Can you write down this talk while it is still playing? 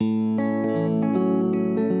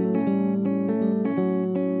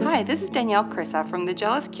Hi, this is Danielle Krissa from The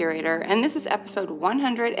Jealous Curator, and this is episode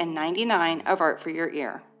 199 of Art for Your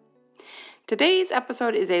Ear. Today's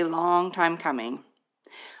episode is a long time coming.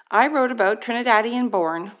 I wrote about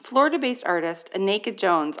Trinidadian-born, Florida-based artist Nneka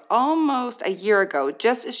Jones almost a year ago,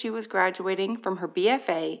 just as she was graduating from her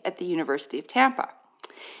BFA at the University of Tampa.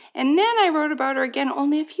 And then I wrote about her again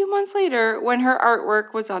only a few months later when her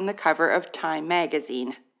artwork was on the cover of Time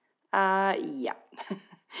magazine. Yeah.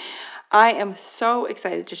 I am so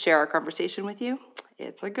excited to share our conversation with you.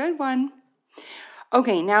 It's a good one.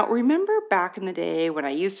 Okay, now remember back in the day when I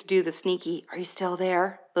used to do the sneaky, are you still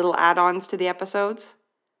there? Little add-ons to the episodes?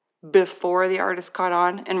 Before the artist caught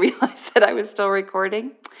on and realized that I was still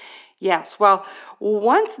recording? Yes, well,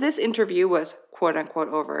 once this interview was quote unquote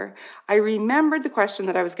over, I remembered the question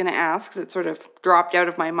that I was going to ask that sort of dropped out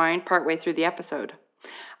of my mind partway through the episode.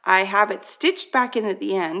 I have it stitched back in at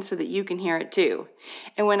the end so that you can hear it too.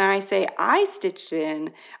 And when I say I stitched it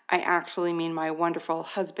in, I actually mean my wonderful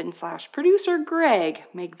husband/producer, Greg,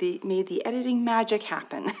 made the editing magic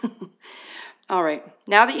happen. All right,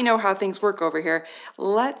 now that you know how things work over here,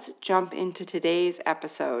 let's jump into today's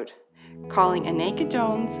episode, calling Nneka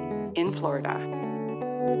Jones in Florida.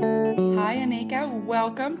 Hi, Nneka.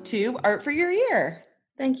 Welcome to Art for Your Ear.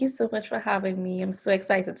 Thank you so much for having me. I'm so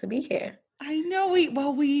excited to be here. I know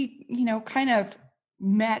we kind of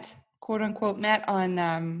met, quote unquote, met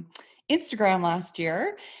on Instagram last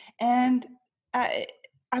year, and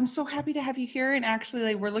I'm so happy to have you here. And actually,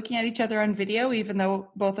 like, we're looking at each other on video, even though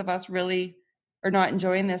both of us really are not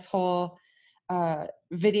enjoying this whole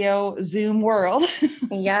video Zoom world.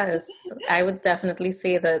 Yes, I would definitely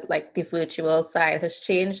say that like the virtual side has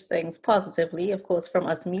changed things positively, of course, from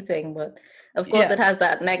us meeting, but of course Yeah. it has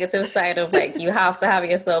that negative side of like you have to have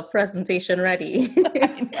yourself presentation ready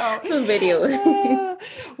I know. for video.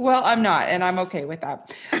 Well, I'm not, and I'm okay with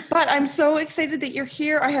that. But I'm so excited that you're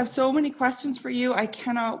here. I have so many questions for you. I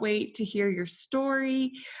cannot wait to hear your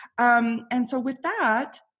story. And so, with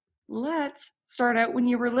that, let's start out when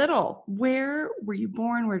you were little. Where were you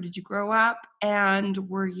born? Where did you grow up? And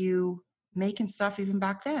were you making stuff even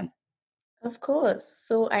back then? Of course.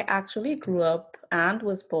 So I actually grew up and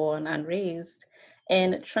was born and raised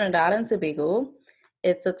in Trinidad and Tobago.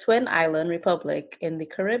 It's a twin island republic in the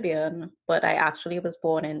Caribbean, but I actually was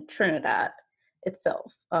born in Trinidad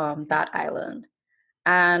itself, that island.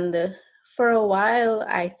 And for a while,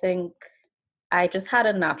 I think I just had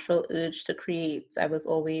a natural urge to create. I was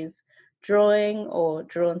always drawing or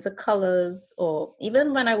drawn to colors, or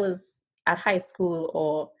even when I was at high school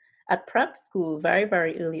or at prep school, very,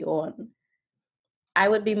 very early on. I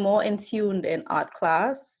would be more in tuned in art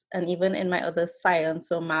class and even in my other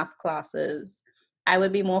science or math classes. I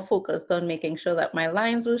would be more focused on making sure that my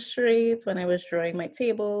lines were straight when I was drawing my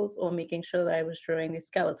tables or making sure that I was drawing the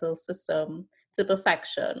skeletal system to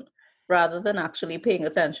perfection rather than actually paying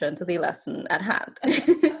attention to the lesson at hand.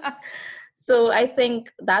 So I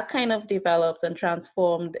think that kind of developed and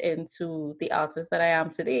transformed into the artist that I am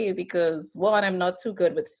today because one, I'm not too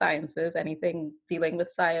good with sciences, anything dealing with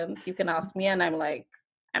science. You can ask me and I'm like,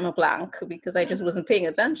 I'm a blank because I just wasn't paying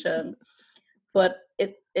attention. But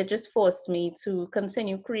it just forced me to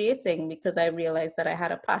continue creating because I realized that I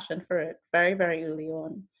had a passion for it very, very early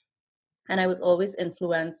on. And I was always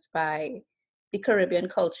influenced by the Caribbean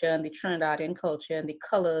culture and the Trinidadian culture and the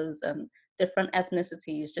colors and different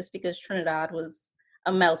ethnicities, just because Trinidad was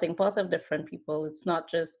a melting pot of different people. It's not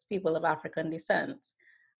just people of African descent,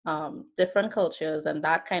 different cultures. And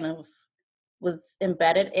that kind of was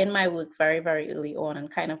embedded in my work very, very early on and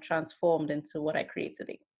kind of transformed into what I create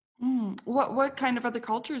today. What kind of other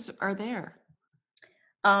cultures are there?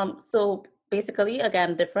 So basically,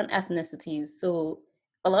 again, different ethnicities. So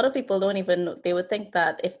a lot of people don't even know, they would think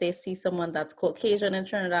that if they see someone that's Caucasian in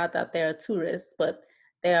Trinidad, that they're a tourist, but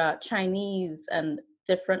there are Chinese and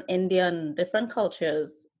different Indian, different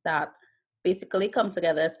cultures that basically come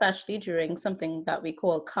together, especially during something that we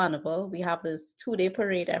call Carnival. We have this 2-day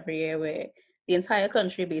parade every year where the entire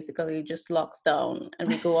country basically just locks down and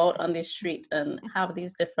we go out on the street and have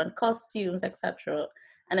these different costumes, etc.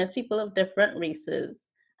 And it's people of different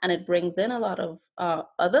races and it brings in a lot of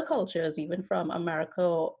other cultures, even from America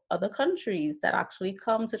or other countries that actually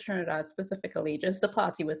come to Trinidad specifically just to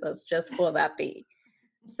party with us just for that day.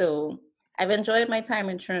 So I've enjoyed my time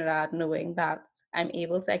in Trinidad knowing that I'm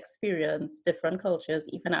able to experience different cultures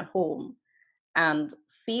even at home and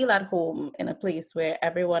feel at home in a place where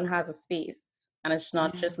everyone has a space and it's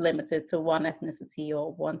not Yeah. just limited to one ethnicity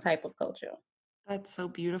or one type of culture. That's so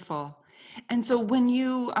beautiful. And so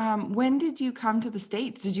when did you come to the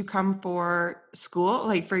States? Did you come for school,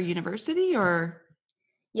 like for university or?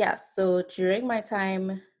 Yes, so during my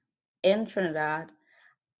time in Trinidad,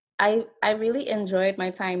 I really enjoyed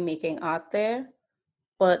my time making art there,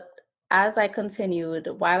 but as I continued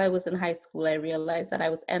while I was in high school, I realized that I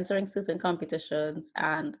was entering certain competitions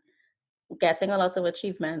and getting a lot of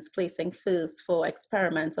achievements, placing first for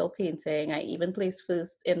experimental painting. I even placed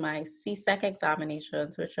first in my CSEC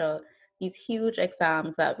examinations, which are these huge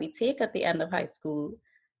exams that we take at the end of high school.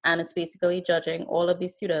 And it's basically judging all of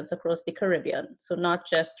these students across the Caribbean, so not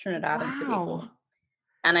just Trinidad and Tobago. Wow.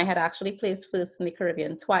 And I had actually placed first in the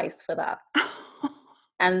Caribbean twice for that.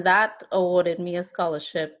 And that awarded me a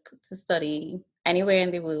scholarship to study anywhere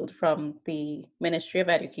in the world from the Ministry of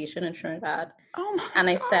Education in Trinidad. Oh my And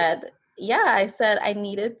I God. said, yeah, I said I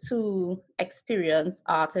needed to experience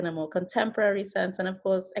art in a more contemporary sense and, of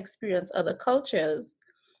course, experience other cultures.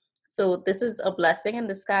 So this is a blessing in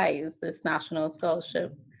disguise, this national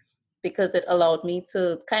scholarship, because it allowed me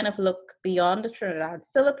to kind of look beyond Trinidad,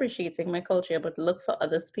 still appreciating my culture, but look for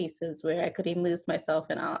other spaces where I could immerse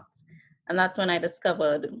myself in art. And that's when I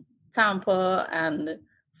discovered Tampa and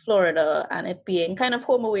Florida, and it being kind of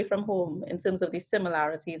home away from home in terms of the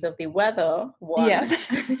similarities of the weather, one. Yes.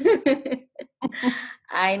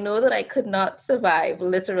 I know that I could not survive,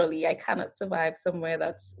 literally, I cannot survive somewhere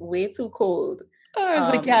that's way too cold. I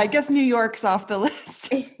was like, yeah, I Um, guess New York's off the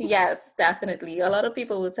list. Yes, definitely. A lot of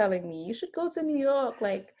people were telling me you should go to New York.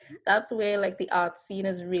 Like that's where like the art scene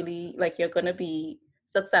is really like you're gonna be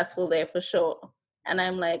successful there for sure. And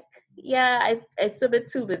I'm like, yeah, it's a bit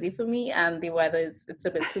too busy for me, and the weather is it's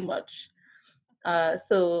a bit too much.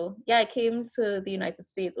 So yeah, I came to the United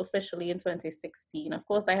States officially in 2016. Of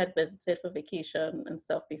course, I had visited for vacation and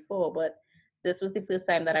stuff before, but this was the first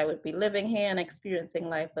time that I would be living here and experiencing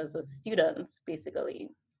life as a student,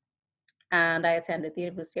 basically. And I attended the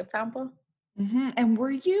University of Tampa. And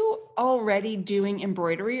were you already doing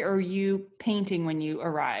embroidery or were you painting when you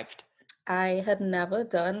arrived? I had never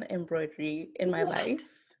done embroidery in my What?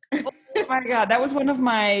 life. Oh my God, that was one of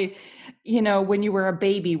my, when you were a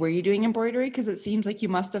baby, were you doing embroidery? Because it seems like you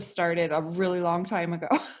must have started a really long time ago.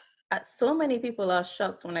 So many people are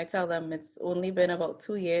shocked when I tell them it's only been about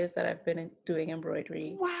 2 years that I've been doing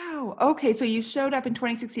embroidery. Wow. Okay, so you showed up in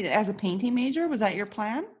 2016 as a painting major. Was that your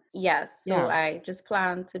plan? Yes, so Yeah. I just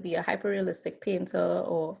planned to be a hyper-realistic painter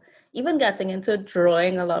or even getting into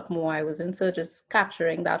drawing a lot more. I was into just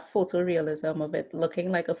capturing that photorealism of it looking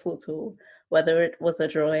like a photo, whether it was a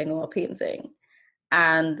drawing or a painting.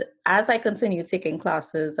 And as I continued taking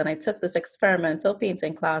classes, and I took this experimental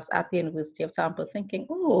painting class at the University of Tampa, thinking,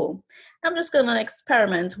 oh, I'm just going to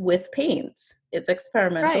experiment with paint. It's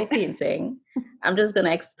experimental Right. painting. I'm just going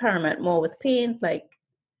to experiment more with paint.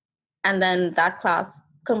 And then that class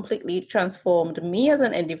completely transformed me as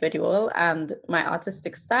an individual and my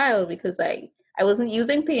artistic style because I wasn't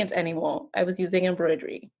using paint anymore. I was using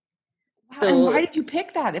embroidery. Wow. And why So did you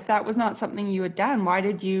pick that if that was not something you had done? Why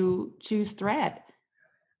did you choose thread?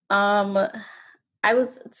 Um,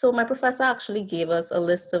 my professor actually gave us a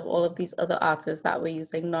list of all of these other artists that were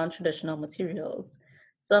using non-traditional materials.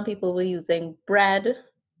 Some people were using bread,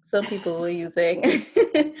 some people were using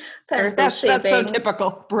Sure, pencil that's so shavings.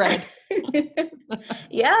 typical bread.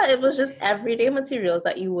 Yeah, it was just everyday materials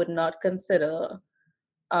that you would not consider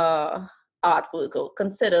uh artwork or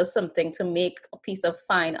consider something to make a piece of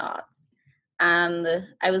fine art. And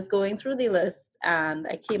I was going through the list and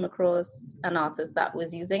I came across an artist that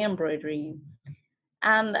was using embroidery.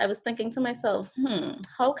 And I was thinking to myself,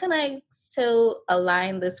 how can I still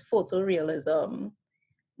align this photorealism,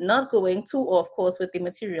 not going too off course with the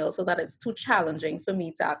material so that it's too challenging for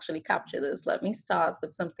me to actually capture this? Let me start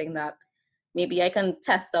with something that maybe I can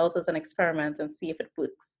test out as an experiment and see if it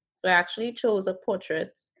works. So I actually chose a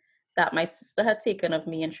portrait that my sister had taken of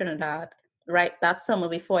me in Trinidad right that summer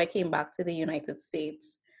before I came back to the United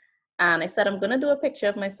States. And I said, I'm going to do a picture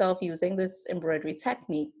of myself using this embroidery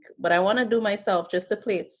technique, but I want to do myself just to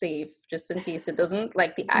play it safe, just in case it doesn't,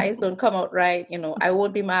 like the eyes don't come out right. I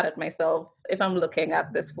won't be mad at myself if I'm looking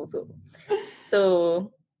at this photo.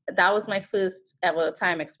 So that was my first ever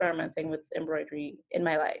time experimenting with embroidery in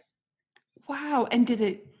my life. Wow. And did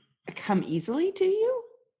it come easily to you?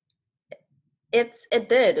 It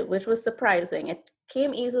did, which was surprising. It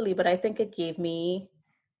came easily, but I think it gave me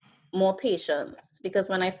more patience because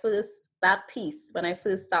when I first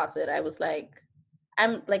started, I was like,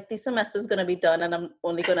 I'm like, the semester's gonna be done and I'm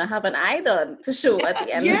only gonna have an eye done to show at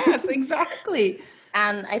the end. Yes, exactly.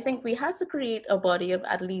 And I think we had to create a body of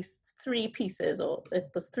at least 3 pieces, or it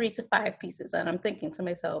was 3 to 5 pieces. And I'm thinking to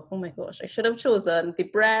myself, oh my gosh, I should have chosen the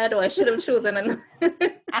bread, or I should have chosen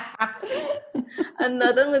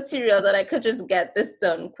another material that I could just get this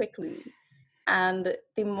done quickly. And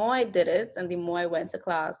the more I did it and the more I went to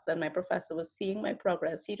class and my professor was seeing my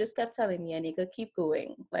progress, he just kept telling me, Anika, keep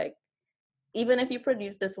going. Like, even if you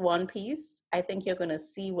produce this one piece, I think you're going to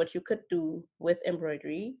see what you could do with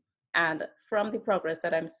embroidery. And from the progress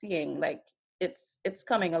that I'm seeing, like, it's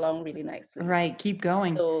coming along really nicely. Right. Keep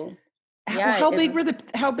going. So Well, yeah, how it big were the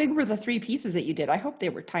was. how big were the three pieces that you did? I hope they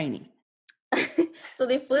were tiny. So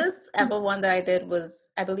the first ever one that I did was,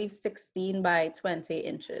 I believe, 16 by 20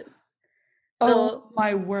 inches. Oh So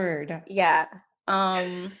my word. yeah,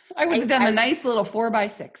 I would have done a nice little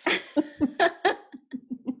 4x6.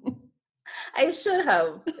 I should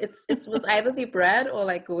have. It was either the bread or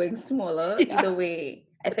like going smaller. Either Yeah. way,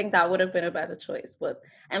 I think that would have been a better choice. But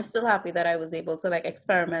I'm still happy that I was able to like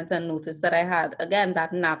experiment and notice that I had again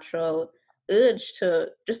that natural urge to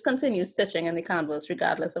just continue stitching in the canvas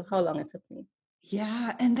regardless of how long it took me.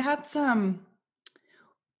 Yeah, and that's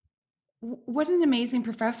what an amazing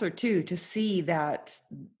professor too, to see that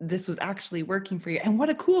this was actually working for you. And what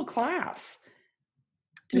a cool class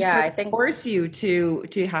to Yeah, sort I of think force you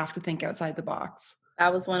to have to think outside the box.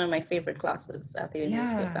 that was one of my favorite classes at the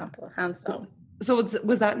University of Yeah. Tampa, hands So, down.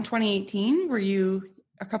 was that in 2018? Were you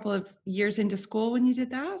a couple of years into school when you did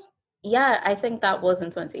that? Yeah, I think that was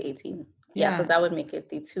in 2018. Yeah, because Yeah, that would make it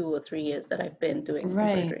the 2 or 3 years that I've been doing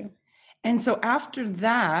right. embroidery. And so after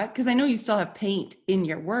that, because I know you still have paint in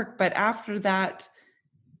your work, but after that,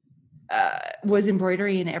 was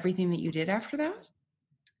embroidery in everything that you did after that?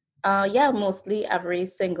 Yeah, mostly every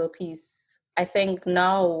single piece. I think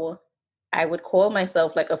now I would call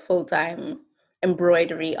myself like a full-time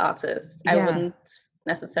embroidery artist. I Yeah, wouldn't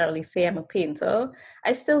necessarily say I'm a painter.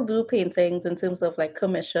 I still do paintings in terms of like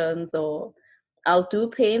commissions, or I'll do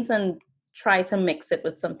paint and try to mix it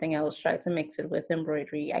with something else, try to mix it with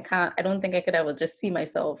embroidery. I don't think I could ever just see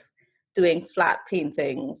myself doing flat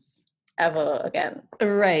paintings ever again.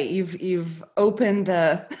 right. You've opened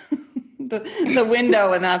the the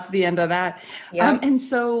window, and that's the end of that. Yeah, And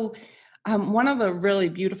so, one of the really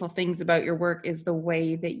beautiful things about your work is the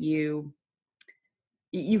way that you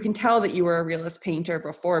can tell that you were a realist painter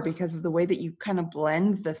before because of the way that you kind of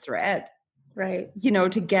blend the thread, right.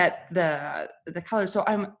 to get the color. So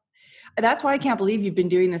that's why I can't believe you've been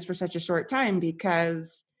doing this for such a short time,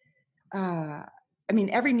 because I mean,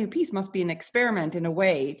 every new piece must be an experiment in a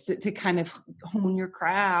way to kind of hone your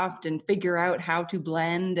craft and figure out how to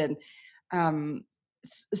blend. And um,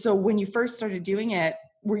 so when you first started doing it,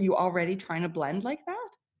 were you already trying to blend like that?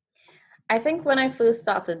 I think when I first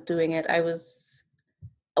started doing it,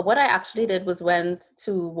 what I actually did was went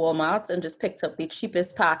to Walmart and just picked up the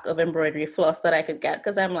cheapest pack of embroidery floss that I could get,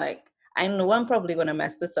 because I'm like, I know I'm probably going to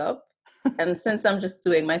mess this up. And since I'm just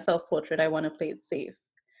doing my self portrait, I want to play it safe.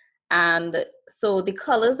 And so the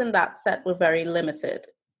colors in that set were very limited.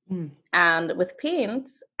 Mm, And with paint,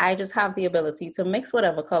 I just have the ability to mix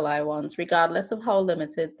whatever color I want, regardless of how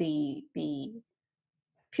limited the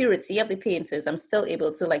purity of the paint is. I'm still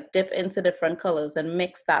able to like dip into different colors and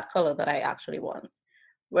mix that color that I actually want.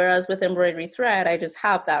 Whereas with embroidery thread, I just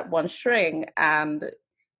have that one string and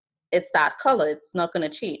it's that color. It's not going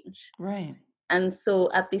to change. right. And so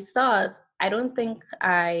at the start, I don't think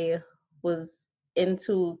I was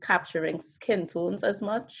into capturing skin tones as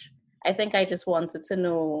much. I think I just wanted to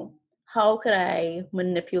know, how could I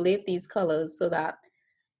manipulate these colors so that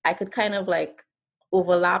I could kind of like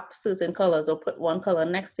overlap certain colors or put one color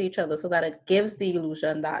next to each other so that it gives the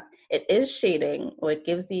illusion that it is shading, or it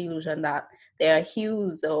gives the illusion that there are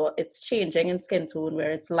hues or it's changing in skin tone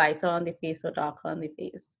where it's lighter on the face or darker on the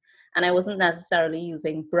face. And I wasn't necessarily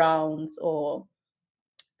using browns or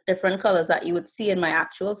different colors that you would see in my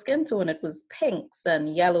actual skin tone. It was pinks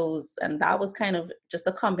and yellows, and that was kind of just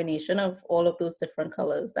a combination of all of those different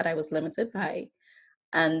colors that I was limited by.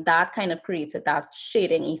 And that kind of created that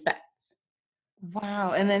shading effect.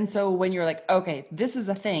 Wow. And then so when you're like, okay, this is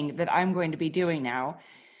a thing that I'm going to be doing now,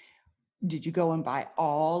 did you go and buy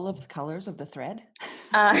all of the colors of the thread?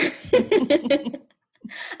 Uh,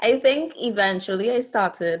 I think eventually I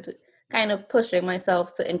started kind of pushing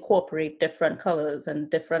myself to incorporate different colors and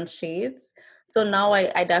different shades. So now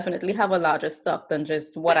I definitely have a larger stock than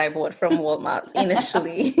just what I bought from Walmart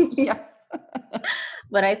initially. Yeah.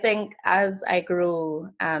 But I think as I grow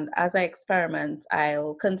and as I experiment,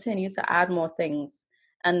 I'll continue to add more things,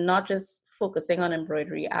 and not just focusing on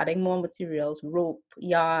embroidery, adding more materials, rope,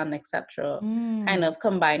 yarn, etc. Kind Mm, of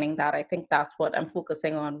combining that. I think that's what I'm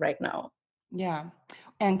focusing on right now. yeah.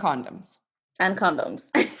 And condoms. And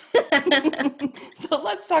condoms. So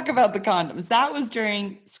let's talk about the condoms. That was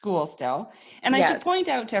during school still. And I should Yes. point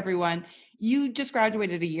out to everyone, you just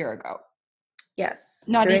graduated a year ago. Yes,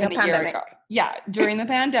 Not during a even a year ago. pandemic. Yeah, during the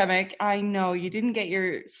pandemic. I know you didn't get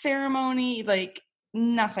your ceremony, like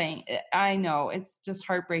nothing. I know it's just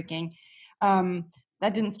heartbreaking.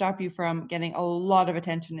 That didn't stop you from getting a lot of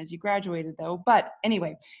attention as you graduated, though. But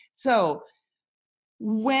anyway, so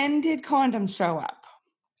when did condoms show up?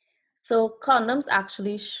 So condoms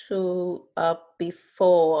actually show up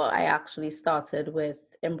before I actually started with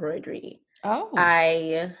embroidery. Oh,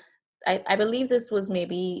 I I believe this was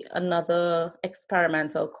maybe another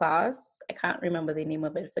experimental class. I can't remember the name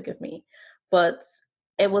of it, forgive me. But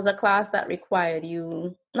it was a class that required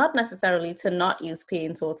you not necessarily to not use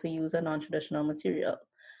paint or to use a non-traditional material,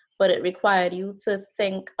 but it required you to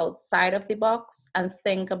think outside of the box and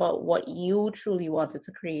think about what you truly wanted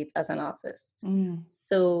to create as an artist. mm.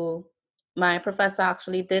 So my professor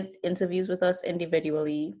actually did interviews with us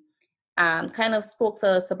individually and kind of spoke to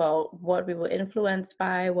us about what we were influenced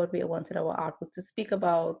by, what we wanted our artwork to speak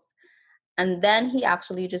about. And then he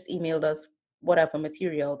actually just emailed us whatever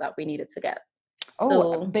material that we needed to get. Oh,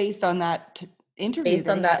 So based on that interview based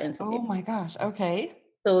that on he that had. interview. Oh my gosh. Okay.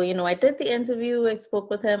 So, I did the interview, I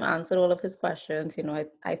spoke with him, answered all of his questions. I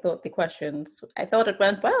thought I thought it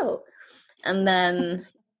went well. And then,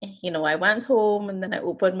 I went home and then I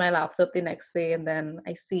opened my laptop the next day and then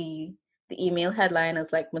I see the email headline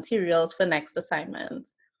as like materials for next assignment.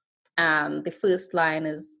 And the first line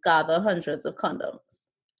is gather hundreds of condoms.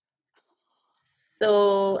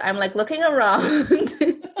 So I'm like looking around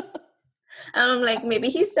and I'm like, maybe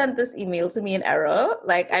he sent this email to me in error.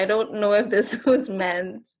 Like, I don't know if this was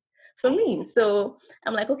meant for me. So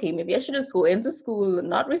I'm like, okay, maybe I should just go into school,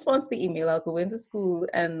 not respond to the email. I'll go into school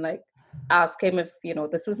and like ask him if,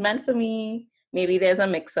 this was meant for me. Maybe there's a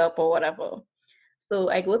mix up or whatever. So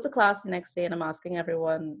I go to class the next day and I'm asking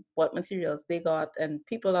everyone what materials they got. And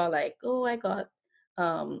people are like, oh, I got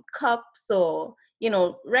cups or,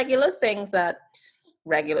 regular things that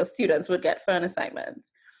regular students would get for an assignment.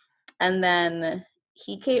 And then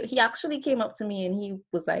he actually came up to me and he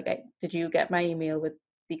was like, did you get my email with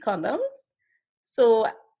the condoms? So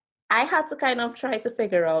I had to kind of try to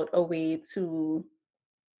figure out a way to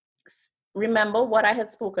remember what I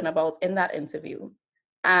had spoken about in that interview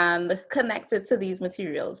and connect it to these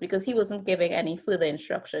materials because he wasn't giving any further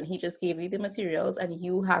instruction. He just gave you the materials and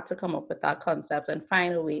you had to come up with that concept and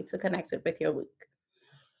find a way to connect it with your work.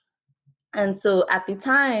 And so at the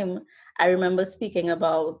time, I remember speaking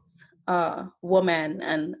about women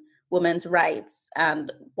and women's rights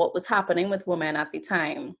and what was happening with women at the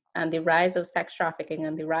time and the rise of sex trafficking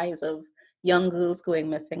and the rise of young girls going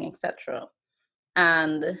missing, etc.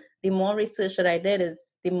 And the more research that I did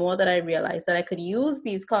is the more that I realized that I could use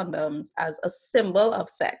these condoms as a symbol of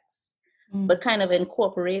sex, but kind of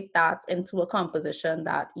incorporate that into a composition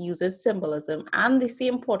that uses symbolism and the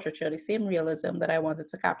same portraiture, the same realism that I wanted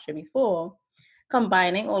to capture before,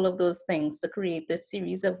 combining all of those things to create this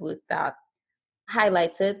series of work that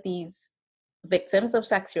highlighted these victims of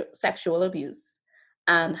sexual abuse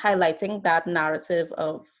and highlighting that narrative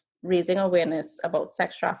of raising awareness about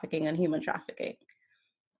sex trafficking and human trafficking.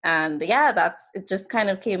 And yeah, it just kind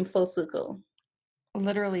of came full circle.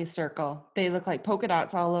 Literally a circle. They look like polka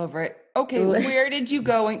dots all over it. Okay, where did you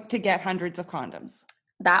go to get hundreds of condoms?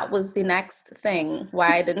 That was the next thing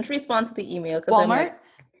why I didn't respond to the email because I'm Walmart? like,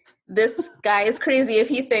 this guy is crazy if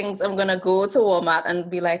he thinks I'm gonna go to Walmart and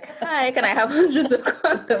be like, hi, can I have hundreds of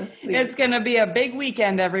condoms, please? It's gonna be a big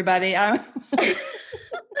weekend, everybody.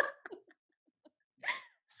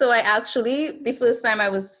 So the first time I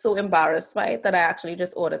was so embarrassed by it that I actually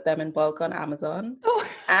just ordered them in bulk on Amazon.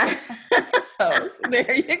 So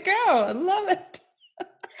there you go. I love it.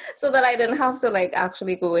 So that I didn't have to like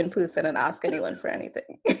actually go in person and ask anyone for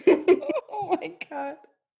anything. Oh my God.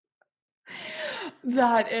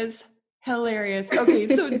 That is hilarious. Okay,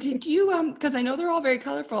 so did you because I know they're all very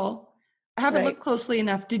colorful. I haven't looked closely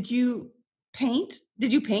enough. Did you paint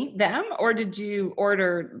them or did you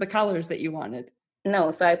order the colors that you wanted?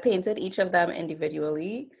 No, so I painted each of them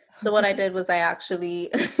individually. So what I did was I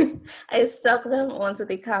actually I stuck them onto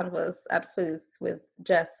the canvas at first with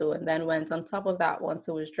gesso and then went on top of that once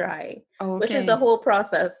it was dry, which is a whole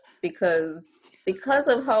process because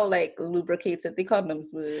of how like lubricated the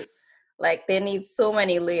condoms were. Like they need so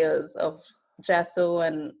many layers of gesso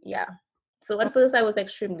and yeah. So at first I was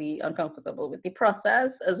extremely uncomfortable with the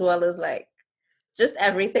process as well as like just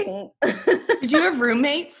everything. Did you have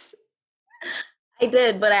roommates? I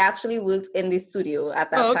did, but I actually worked in the studio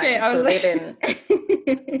at that time. I was so like, they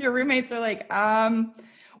didn't. Your roommates are like,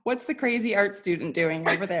 what's the crazy art student doing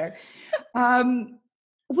over there? Well,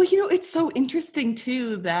 it's so interesting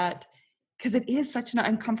too that because it is such an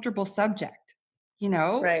uncomfortable subject,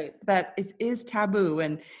 Right. that it is taboo.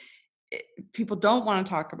 And people don't want to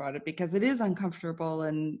talk about it because it is uncomfortable,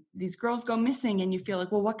 and these girls go missing and you feel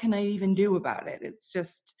like, well, what can I even do about it? It's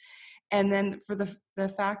just, and then for the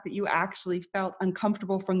fact that you actually felt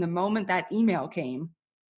uncomfortable from the moment that email came,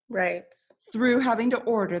 Right. through having to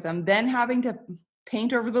order them, then having to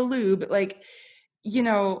paint over the lube, like, you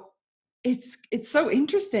know, it's so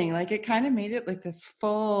interesting. Like, it kind of made it like this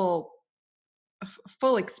full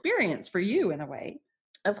experience for you in a way.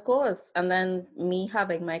 Of course. And then me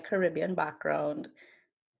having my Caribbean background,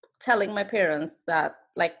 telling my parents that,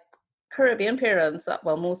 like, Caribbean parents,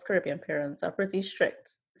 well, most Caribbean parents are pretty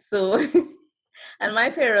strict. So, and my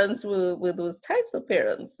parents were those types of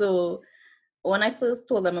parents. So when I first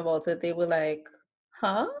told them about it, they were like,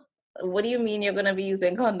 huh? What do you mean you're going to be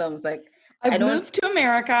using condoms? Like, I I've don't. moved to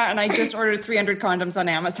America and I just ordered 300 condoms on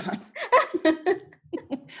Amazon.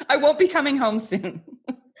 I won't be coming home soon.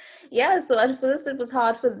 Yeah, so at first it was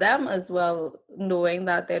hard for them as well, knowing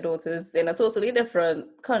that their daughter's in a totally different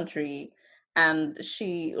country. And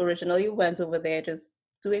she originally went over there just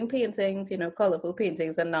doing paintings, colorful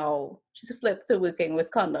paintings, and now she's flipped to working with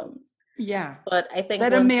condoms. Yeah. But I think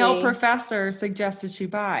That a once male they, professor suggested she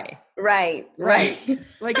buy. right, right. Right.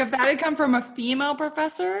 Like, if that had come from a female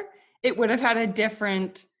professor, it would have had a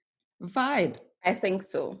different vibe, I think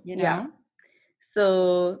so. you Yeah. know?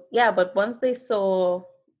 So, yeah, but once they saw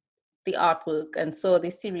the artwork and saw the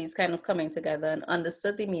series kind of coming together and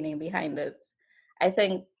understood the meaning behind it, I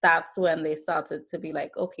think that's when they started to be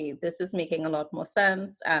like, okay, this is making a lot more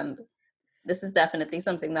sense. And this is definitely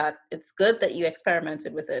something that it's good that you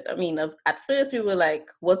experimented with it. I mean, at first we were like,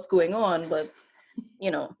 what's going on? But,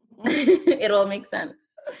 it all makes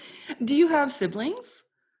sense. Do you have siblings?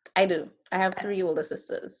 I do. I have 3 older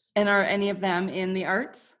sisters. And are any of them in the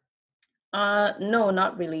arts? No,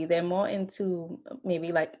 not really. They're more into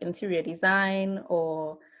maybe like interior design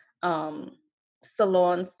or um,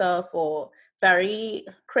 salon stuff or very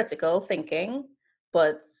critical thinking.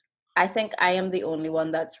 But I think I am the only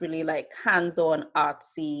one that's really like hands-on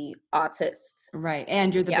artsy artist. Right.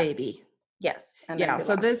 And you're the Yeah. baby. Yes. And I'm Yeah. the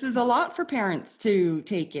So this last. is a lot for parents to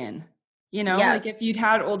take in. Like, if Yes, you'd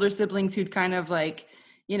had older siblings who'd kind of like,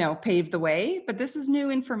 paved the way, but this is new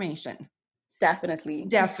information. definitely.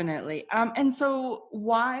 Definitely. And so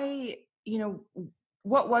why,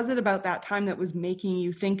 what was it about that time that was making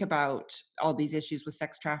you think about all these issues with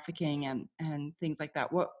sex trafficking and things like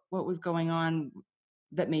that? What was going on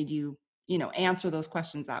that made you, answer those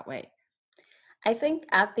questions that way? I think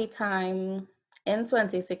at the time in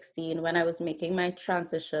 2016, when I was making my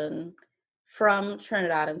transition from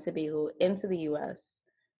Trinidad and Tobago into the US,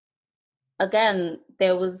 again,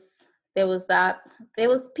 there was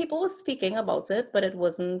people were speaking about it, but it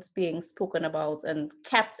wasn't being spoken about and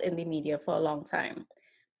kept in the media for a long time.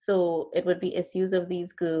 So it would be issues of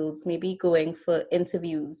these girls maybe going for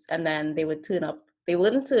interviews and then they wouldn't turn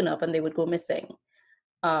up and they would go missing,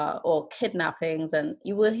 or kidnappings. And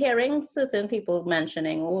you were hearing certain people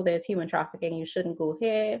mentioning, oh, there's human trafficking, you shouldn't go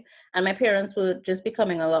here. And my parents were just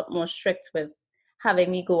becoming a lot more strict with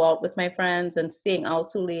having me go out with my friends and staying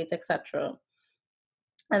out too late, etc.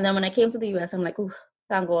 And then when I came to the US, I'm like, oh,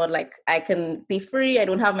 thank God, like I can be free. I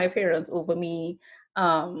don't have my parents over me,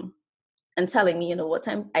 um, and telling me, what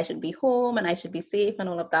time I should be home and I should be safe and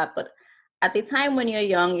all of that. But at the time when you're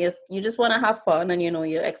young, you just want to have fun and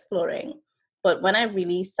you're exploring. But when I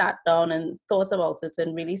really sat down and thought about it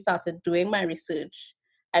and really started doing my research,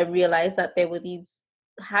 I realized that there were these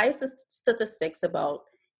high statistics about,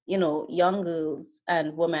 young girls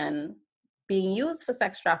and women being used for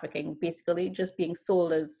sex trafficking, basically just being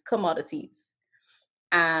sold as commodities.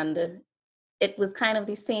 And it was kind of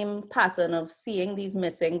the same pattern of seeing these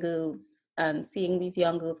missing girls and seeing these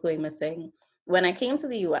young girls going missing when I came to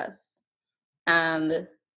the US. And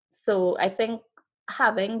so I think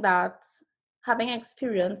having that, having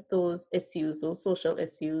experienced those issues, those social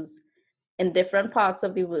issues in different parts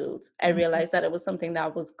of the world, I Mhm. realized that it was something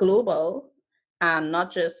that was global and not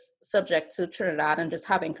just subject to Trinidad and just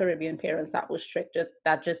having Caribbean parents that was strict,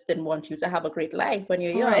 that just didn't want you to have a great life when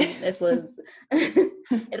you're Right. young. It was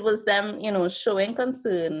it was them, showing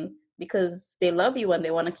concern because they love you and they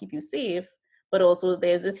want to keep you safe. But also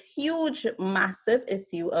there's this huge, massive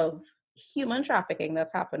issue of human trafficking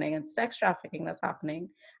that's happening and sex trafficking that's happening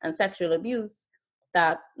and sexual abuse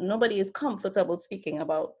that nobody is comfortable speaking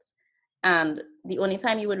about. And the only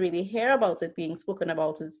time you would really hear about it being spoken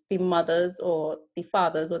about is the mothers or the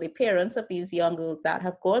fathers or the parents of these young girls that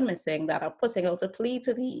have gone missing, that are putting out a plea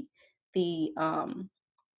to the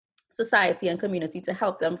society and community to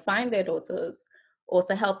help them find their daughters or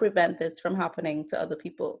to help prevent this from happening to other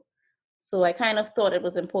people. So I kind of thought it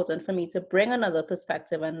was important for me to bring another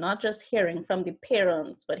perspective and not just hearing from the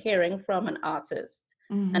parents, but hearing from an artist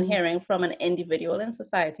and Mm-hmm. hearing from an individual in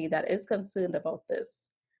society that is concerned about this.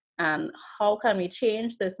 And how can we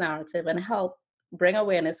change this narrative and help bring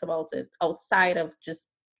awareness about it outside of just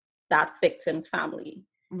that victim's family,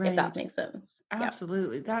 if that Right. makes sense. Yeah.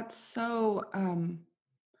 Absolutely. That's so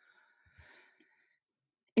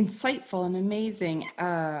insightful and amazing.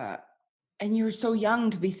 And you were so young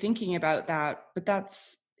to be thinking about that, but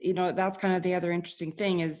that's, that's kind of the other interesting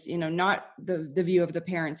thing is, not the view of the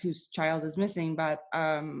parents whose child is missing, but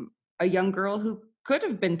a young girl who could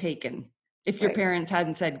have been taken if your Right. parents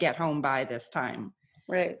hadn't said get home by this time.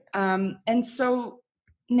 Right. And so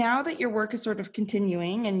now that your work is sort of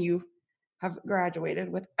continuing and you have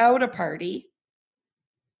graduated without a party.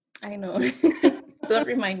 I know. Don't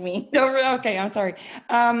remind me. No, okay, I'm sorry.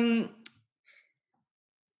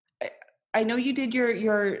 I know you did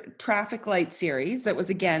your traffic light series that was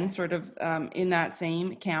again sort of in that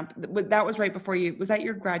same camp. That was right before you. Was that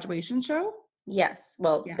your graduation show? Yes.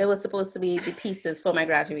 Well, Yeah. it was supposed to be the pieces for my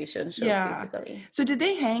graduation show, Yeah. basically. So did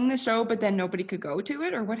they hang the show, but then nobody could go to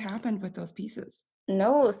it, or what happened with those pieces?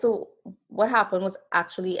 No, so what happened was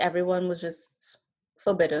actually everyone was just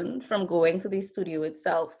forbidden from going to the studio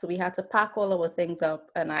itself. So we had to pack all our things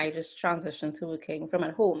up, and I just transitioned to working from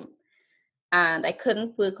at home. And I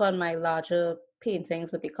couldn't work on my larger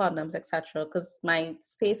paintings with the condoms, etc., because my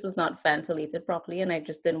space was not ventilated properly, and I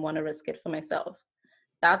just didn't want to risk it for myself.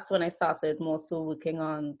 That's when I started more so working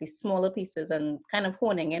on the smaller pieces and kind of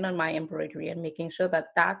honing in on my embroidery and making sure that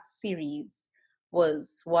that series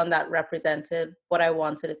was one that represented what I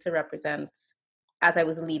wanted it to represent as I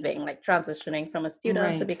was leaving, like transitioning from a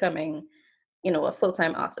student to Right. becoming, a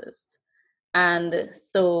full-time artist. And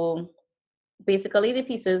so basically the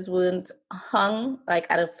pieces weren't hung like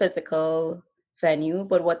at a physical venue,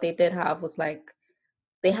 but what they did have was like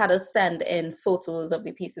they had us send in photos of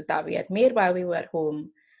the pieces that we had made while we were at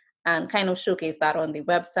home and kind of showcase that on the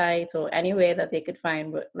website or anywhere that they could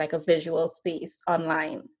find like a visual space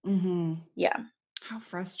online. Mm-hmm. Yeah. How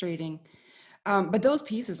frustrating. But those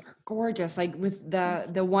pieces are gorgeous. Like with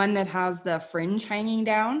Thank the you. one that has the fringe hanging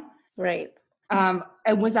down. Right. And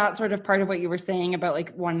was that sort of part of what you were saying about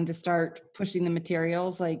like wanting to start pushing the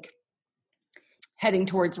materials, like heading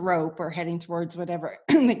towards rope or heading towards whatever?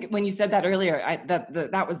 Like when you said that earlier,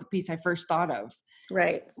 that was the piece I first thought of,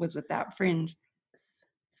 Right. was with that fringe.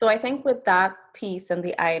 So I think with that piece and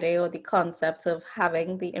the idea or the concept of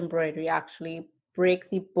having the embroidery actually break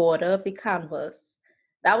the border of the canvas,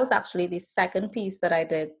 that was actually the second piece that I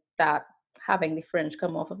did that having the fringe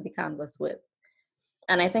come off of the canvas with.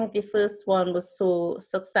 And I think the first one was so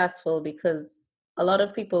successful because a lot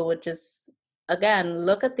of people would just, again,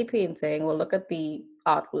 look at the painting or look at the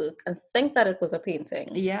artwork and think that it was a painting,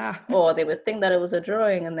 Yeah. or they would think that it was a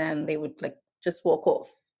drawing and then they would like just walk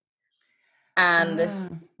off. And Ah.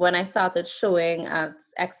 when I started showing at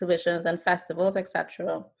exhibitions and festivals,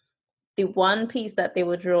 etc., the one piece that they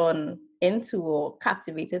were drawn into or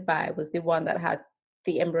captivated by was the one that had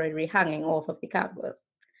the embroidery hanging off of the canvas.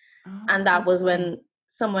 Oh, And that was interesting. when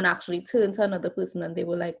someone actually turned to another person and they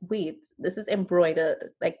were like, wait, this is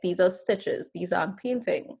embroidered. Like these are stitches, these aren't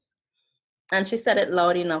paintings. And she said it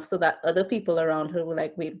loud enough so that other people around her were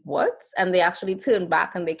like, wait, what? And they actually turned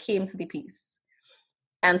back and they came to the piece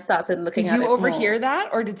and started looking Did at you it more. overhear that,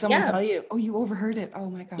 or did someone Yeah. tell you? Oh, you overheard it. Oh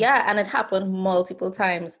my gosh. Yeah, and it happened multiple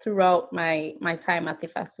times throughout my time at the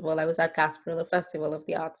festival. I was at Gasparilla Festival of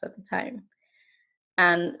the Arts at the time.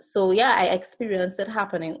 And so, yeah, I experienced it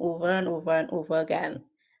happening over and over and over again.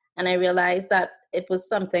 And I realized that it was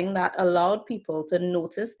something that allowed people to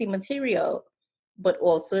notice the material, but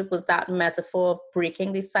also it was that metaphor of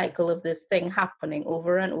breaking the cycle of this thing happening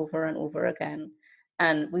over and over and over again.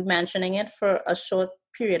 And we mentioning it for a short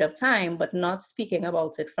period of time, but not speaking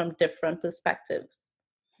about it from different perspectives.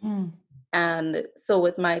 Mm. And so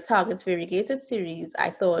with my Targets Variegated series, I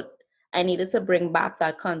thought I needed to bring back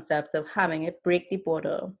that concept of having it break the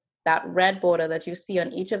border, that red border that you see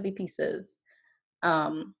on each of the pieces,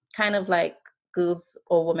 kind of like girls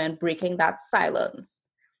or women breaking that silence.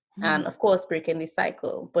 Mm. And of course, breaking the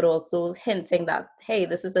cycle, but also hinting that, hey,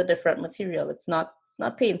 this is a different material. It's not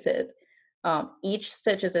painted. Each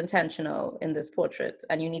stitch is intentional in this portrait,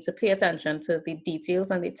 and you need to pay attention to the details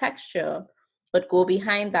and the texture, but go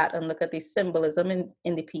behind that and look at the symbolism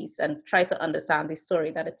in the piece and try to understand the story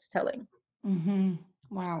that it's telling. Mm-hmm.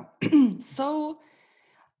 Wow. So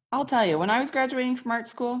I'll tell you, when I was graduating from art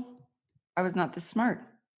school, I was not this smart.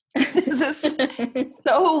 This is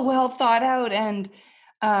so well thought out. And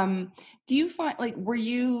do you find, like, were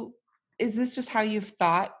you is this just how you've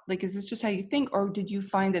thought? Like, is this just how you think? Or did you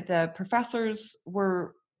find that the professors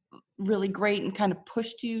were really great and kind of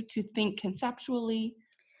pushed you to think conceptually?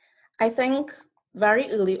 I think very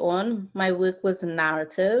early on, my work was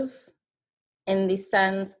narrative in the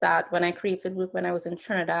sense that when I created work when I was in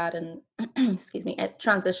Trinidad and, excuse me,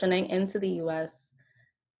 transitioning into the US,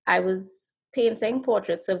 I was painting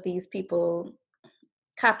portraits of these people,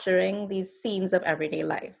 capturing these scenes of everyday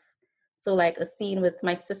life. So, like a scene with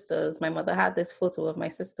my sisters, my mother had this photo of my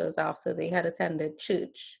sisters after they had attended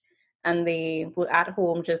church. And they were at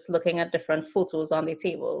home just looking at different photos on the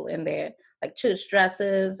table in their like church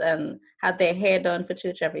dresses and had their hair done for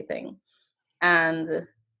church, everything. And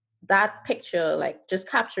that picture, like just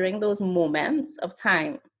capturing those moments of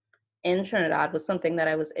time in Trinidad was something that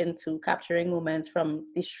I was into, capturing moments from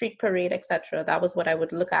the street parade, etc. That was what I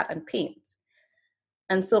would look at and paint.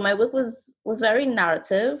 And so my work was very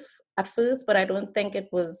narrative at first, but I don't think it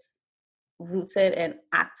was rooted in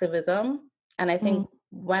activism. And I Mm. think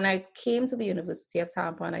when I came to the University of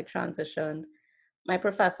Tampa and I transitioned, my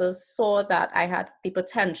professors saw that I had the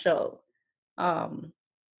potential. Um,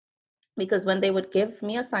 because when they would give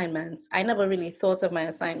me assignments, I never really thought of my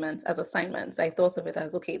assignments as assignments. I thought of it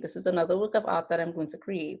as, okay, this is another work of art that I'm going to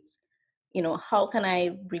create. You know, how can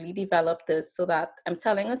I really develop this so that I'm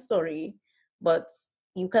telling a story, but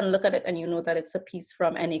you can look at it and you know that it's a piece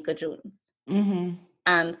from Nneka Jones. Mm-hmm.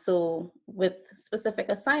 And so with specific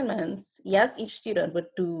assignments, yes, each student would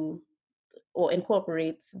do or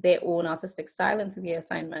incorporate their own artistic style into the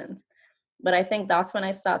assignment. But I think that's when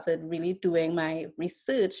I started really doing my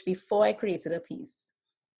research before I created a piece.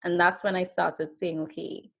 And that's when I started saying,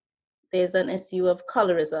 okay, there's an issue of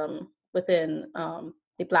colorism within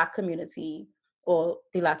the Black community or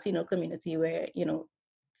the Latino community where, you know,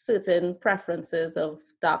 certain preferences of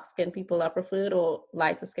dark skinned people are preferred or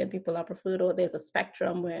lighter skinned people are preferred, or there's a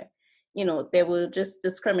spectrum where, you know, there were just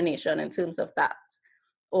discrimination in terms of that.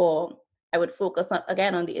 Or I would focus on,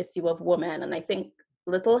 again, on the issue of women. And I think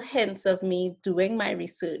little hints of me doing my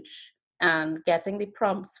research and getting the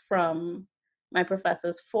prompts from my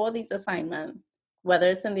professors for these assignments, whether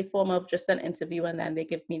it's in the form of just an interview and then they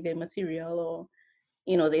give me their material, or,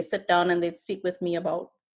 you know, they sit down and they speak with me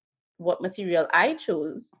about what material I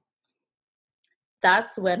chose,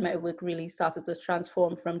 that's when my work really started to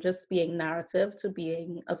transform from just being narrative to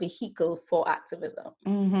being a vehicle for activism.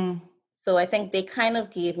 Mm-hmm. So I think they kind of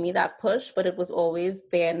gave me that push, but it was always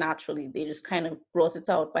there naturally. They just kind of brought it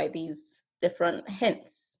out by these different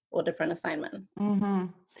hints or different assignments. Mm-hmm.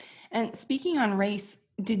 And speaking on race,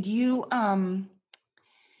 did you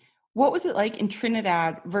what was it like in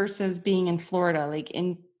Trinidad versus being in Florida? Like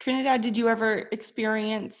in Trinidad, did you ever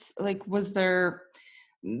experience, like, was there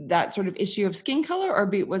that sort of issue of skin color, or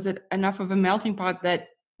was it enough of a melting pot that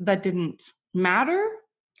that didn't matter?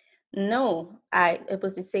 No, it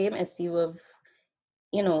was the same issue of,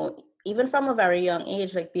 you know, even from a very young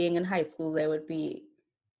age, like being in high school, there would be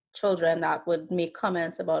children that would make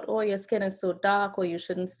comments about, oh, your skin is so dark, or you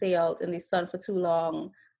shouldn't stay out in the sun for too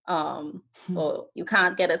long, um, or you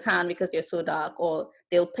can't get a tan because you're so dark, or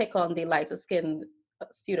they'll pick on the lighter skinned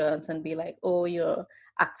students and be like, oh, you're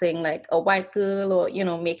acting like a white girl, or, you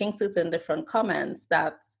know, making certain different comments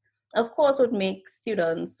that of course would make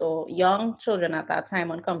students or young children at that time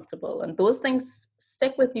uncomfortable, and those things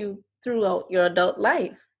stick with you throughout your adult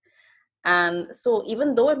life. And so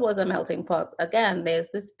even though it was a melting pot, again, there's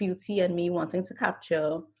this beauty in me wanting to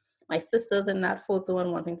capture my sisters in that photo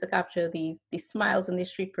and wanting to capture these smiles in the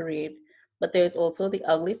street parade. But there's also the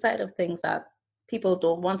ugly side of things that people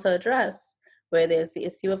don't want to address, where there's the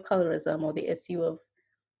issue of colorism or the issue of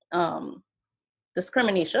um,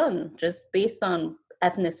 discrimination just based on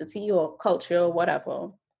ethnicity or culture or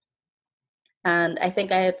whatever. And I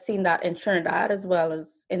think I had seen that in Trinidad as well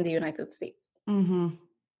as in the United States. Mm-hmm.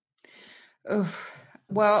 Ugh.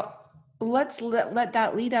 Well, let's let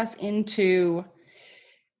that lead us into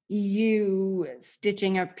you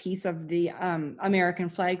stitching a piece of the American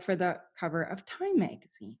flag for the cover of Time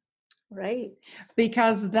magazine. Right.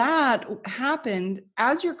 Because that happened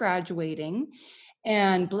as you're graduating,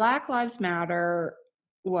 and Black Lives Matter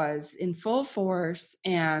was in full force.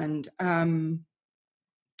 And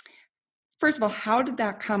first of all, how did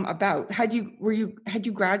that come about? Had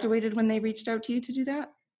you graduated when they reached out to you to do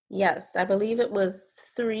that? Yes, I believe it was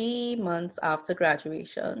 3 months after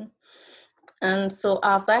graduation. And so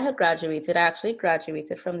after I had graduated, I actually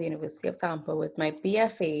graduated from the University of Tampa with my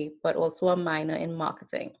BFA, but also a minor in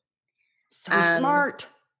marketing. So And smart.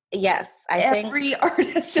 yes, I think Every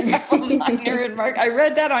artist should have a minor in marketing. I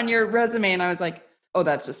read that on your resume and I was like, oh,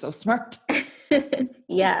 that's just so smart.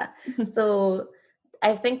 yeah. So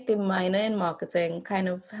I think the minor in marketing kind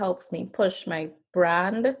of helps me push my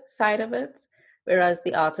brand side of it, whereas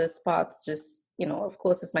the artist part just, of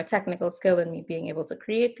course, is my technical skill and me being able to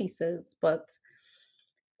create pieces. But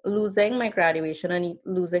losing my graduation and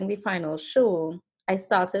losing the final show, I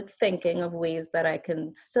started thinking of ways that I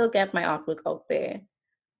can still get my artwork out there,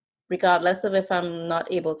 regardless of if I'm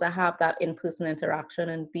not able to have that in-person interaction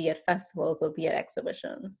and be at festivals or be at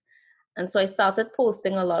exhibitions. And so I started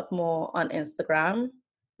posting a lot more on Instagram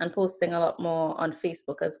and posting a lot more on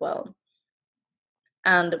Facebook as well.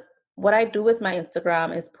 And what I do with my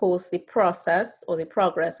Instagram is post the process or the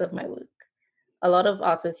progress of my work. A lot of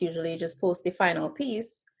artists usually just post the final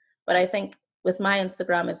piece, but I think with my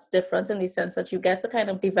Instagram, it's different in the sense that you get to kind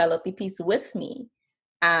of develop the piece with me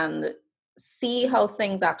and see how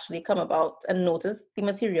things actually come about and notice the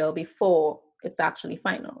material before it's actually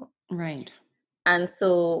final. Right. And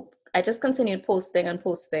so I just continued posting and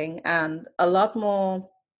posting, and a lot more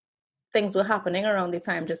things were happening around the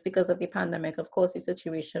time just because of the pandemic. Of course, the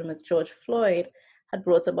situation with George Floyd had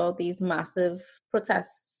brought about these massive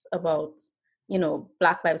protests about,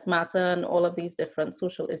 Black Lives Matter and all of these different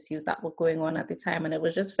social issues that were going on at the time. And it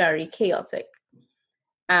was just very chaotic.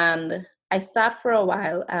 And I sat for a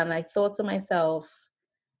while and I thought to myself,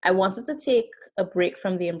 I wanted to take a break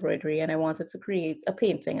from the embroidery and I wanted to create a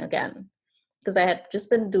painting again because I had just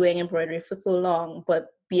been doing embroidery for so long, but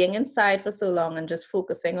being inside for so long and just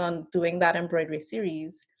focusing on doing that embroidery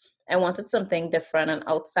series, I wanted something different and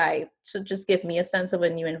outside to just give me a sense of a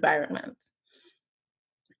new environment.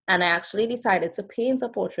 And I actually decided to paint a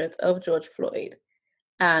portrait of George Floyd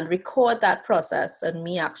and record that process and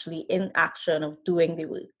me actually in action of doing the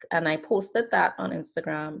work. And I posted that on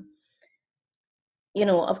Instagram,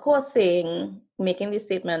 of course, making the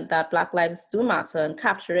statement that Black lives do matter and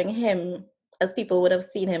capturing him as people would have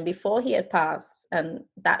seen him before he had passed and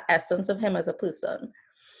that essence of him as a person.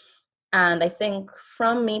 And I think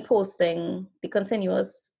from me posting the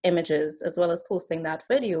continuous images as well as posting that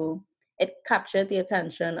video, it captured the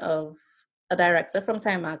attention of a director from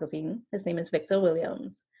Time Magazine. His name is Victor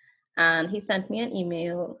Williams. And he sent me an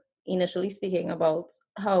email initially speaking about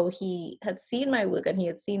how he had seen my work and he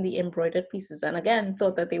had seen the embroidered pieces and again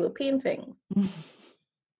thought that they were paintings.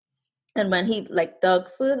 And when he dug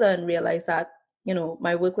further and realized that,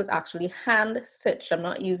 my work was actually hand stitched. I'm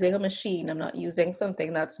not using a machine. I'm not using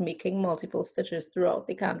something that's making multiple stitches throughout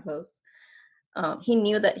the canvas. He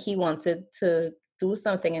knew that he wanted to do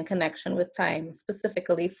something in connection with time,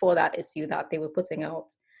 specifically for that issue that they were putting out,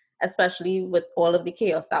 especially with all of the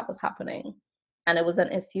chaos that was happening. And it was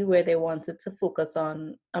an issue where they wanted to focus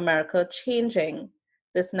on America changing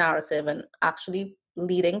this narrative and actually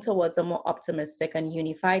leading towards a more optimistic and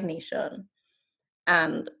unified nation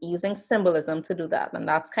and using symbolism to do that. And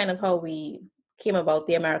that's kind of how we came about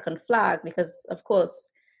the American flag, because, of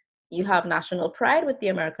course, you have national pride with the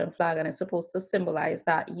American flag and it's supposed to symbolize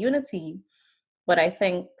that unity. But I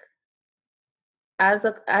think as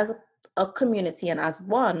a community and as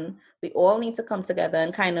one, we all need to come together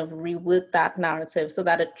and kind of rework that narrative so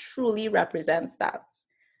that it truly represents that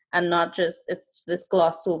and not just it's this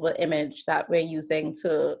gloss over image that we're using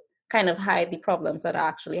to kind of hide the problems that are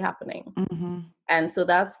actually happening. Mm-hmm. And so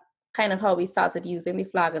that's kind of how we started using the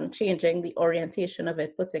flag and changing the orientation of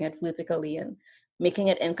it, putting it vertically and making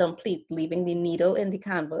it incomplete, leaving the needle in the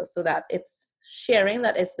canvas so that it's sharing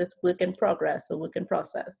that it's this work in progress or work in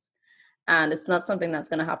process. And it's not something that's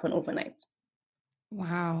going to happen overnight.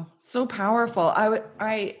 Wow, so powerful.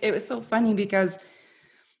 It was so funny because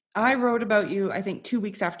I wrote about you, I think 2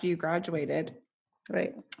 weeks after you graduated.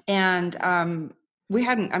 Right. And we'd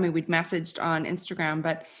messaged on Instagram,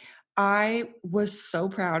 but I was so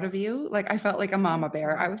proud of you. Like I felt like a mama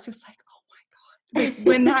bear. I was just like, oh my God.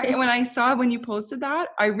 Like when I saw when you posted that,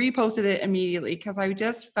 I reposted it immediately because I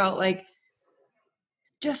just felt like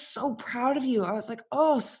just so proud of you. I was like,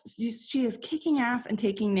 oh, she is kicking ass and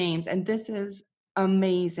taking names. And this is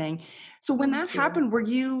amazing. So when that happened, were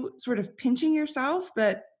you sort of pinching yourself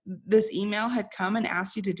that this email had come and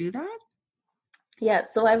asked you to do that? Yeah,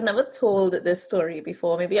 so I've never told this story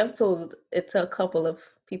before. Maybe I've told it to a couple of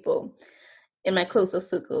people in my closest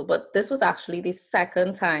circle, but this was actually the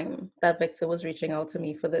second time that Victor was reaching out to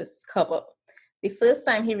me for this cover. The first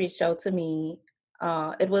time he reached out to me,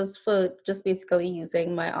 it was for just basically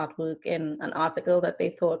using my artwork in an article that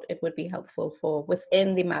they thought it would be helpful for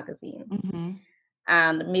within the magazine. Mm-hmm.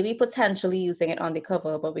 And maybe potentially using it on the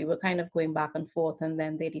cover, but we were kind of going back and forth, and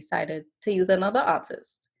then they decided to use another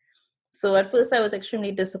artist. So at first I was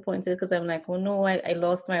extremely disappointed because I'm like, oh no, I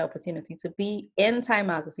lost my opportunity to be in Time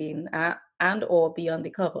Magazine and or be on the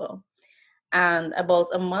cover. And about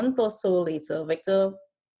a month or so later, Victor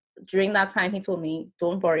during that time, he told me,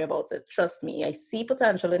 don't worry about it. Trust me. I see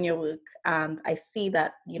potential in your work and I see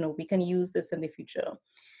that, we can use this in the future.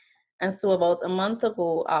 And so about a month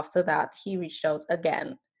ago after that, he reached out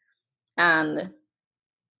again. And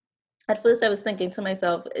at first I was thinking to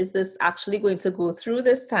myself, is this actually going to go through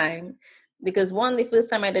this time? Because one, the first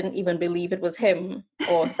time I didn't even believe it was him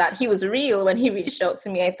or that he was real when he reached out to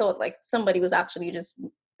me. I thought like somebody was actually just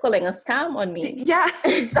pulling a scam on me. Yeah,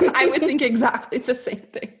 I would think exactly the same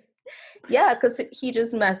thing. Yeah, because he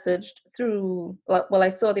just messaged through, well, I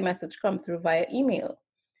saw the message come through via email.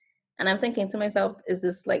 And I'm thinking to myself, is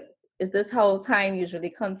this how time usually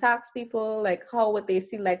contacts people? Like, how would they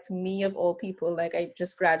select me of all people? Like, I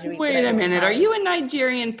just graduated. Wait I a don't minute. Are have. you a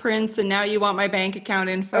Nigerian prince and now you want my bank account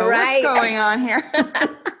info? Right. What's going on here?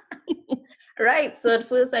 Right. So at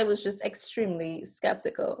first I was just extremely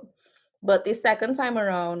skeptical. But the second time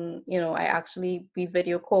around, we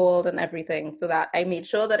video called and everything so that I made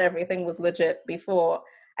sure that everything was legit before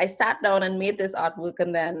I sat down and made this artwork.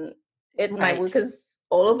 And then my Right. work is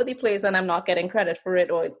all over the place and I'm not getting credit for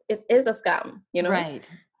it, or it is a scam, Right.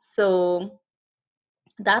 So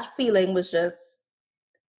that feeling was just,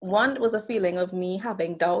 one was a feeling of me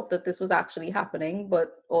having doubt that this was actually happening,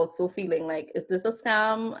 but also feeling like, is this a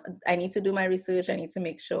scam? I need to do my research. I need to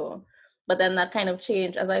make sure. But then that kind of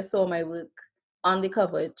changed as I saw my work on the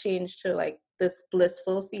cover. It changed to like this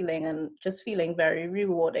blissful feeling and just feeling very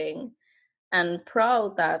rewarding and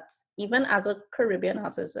proud that even as a Caribbean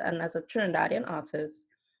artist and as a Trinidadian artist,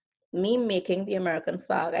 me making the American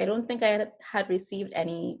flag, I don't think I had received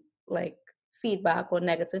any like feedback or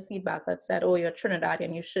negative feedback that said, oh, you're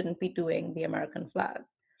Trinidadian, you shouldn't be doing the American flag.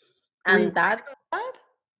 Were you And that that?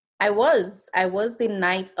 I was the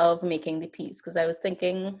night of making the piece because I was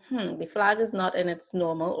thinking, the flag is not in its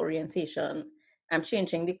normal orientation. I'm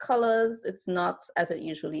changing the colors. It's not as it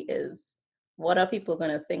usually is. What are people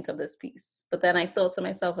going to think of this piece? But then I thought to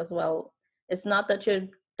myself as well, it's not that you're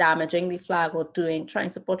damaging the flag or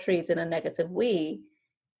trying to portray it in a negative way.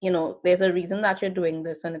 There's a reason that you're doing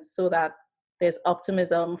this, and it's so that there's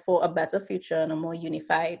optimism for a better future and a more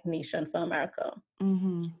unified nation for America.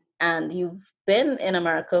 Mm-hmm. And you've been in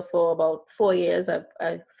America for about 4 years,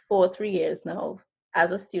 3 years now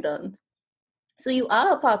as a student. So you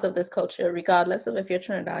are a part of this culture, regardless of if you're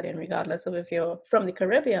Trinidadian, regardless of if you're from the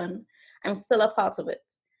Caribbean. I'm still a part of it.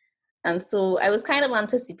 And so I was kind of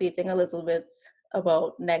anticipating a little bit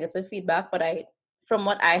about negative feedback, but from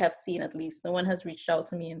what I have seen at least, no one has reached out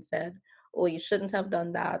to me and said, oh, you shouldn't have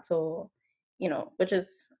done that, or, which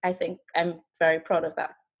is, I think I'm very proud of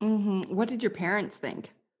that. Mm-hmm. What did your parents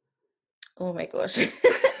think? Oh my gosh.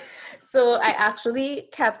 So I actually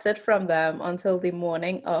kept it from them until the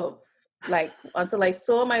morning of, until I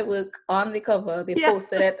saw my work on the cover. They Yeah.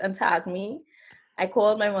 posted it and tagged me. I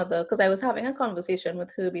called my mother because I was having a conversation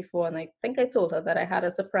with her before, and I think I told her that I had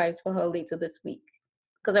a surprise for her later this week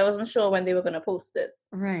because I wasn't sure when they were going to post it.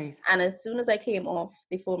 Right. And as soon as I came off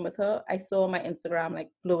the phone with her, I saw my Instagram like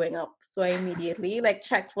blowing up. So I immediately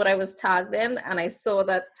checked what I was tagged in, and I saw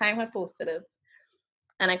that Time had posted it.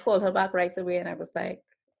 And I called her back right away and I was like,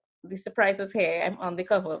 the surprise is here. I'm on the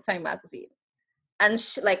cover of Time magazine. And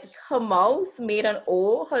her mouth made an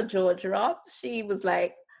O, her jaw dropped. She was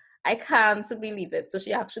like, I can't believe it. So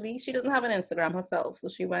she doesn't have an Instagram herself. So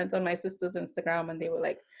she went on my sister's Instagram and they were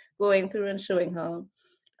like going through and showing her.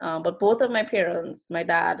 But both of my parents, my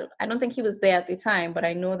dad, I don't think he was there at the time, but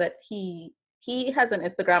I know that he has an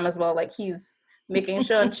Instagram as well. Like he's making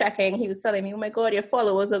sure and checking. He was telling me, oh my God, your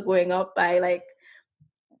followers are going up by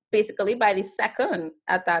basically by the second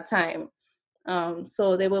at that time.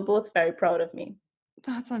 So they were both very proud of me.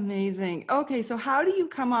 That's amazing. Okay, so how do you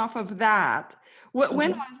come off of that?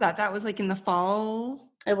 When was that? That was in the fall?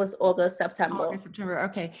 It was August, September. August, September.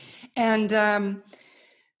 Okay. And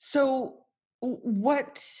so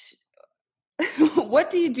what what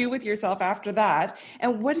do you do with yourself after that?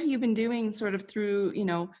 And what have you been doing sort of through,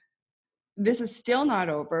 this is still not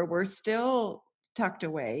over. We're still tucked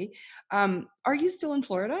away. Are you still in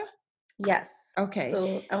Florida? Yes. Okay.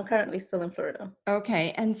 So I'm currently still in Florida.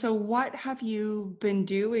 Okay. And so what have you been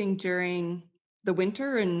doing during the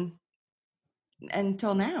winter and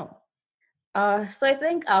until now? So I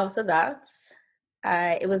think after that,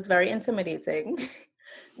 it was very intimidating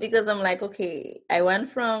because I'm like, okay, I went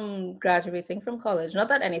from graduating from college. Not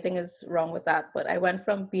that anything is wrong with that, but I went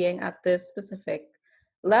from being at this specific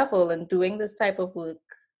level and doing this type of work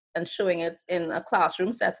and showing it in a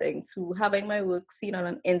classroom setting to having my work seen on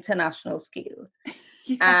an international scale.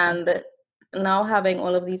 Yeah. And now having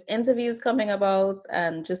all of these interviews coming about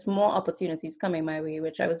and just more opportunities coming my way,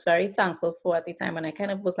 which I was very thankful for at the time. And I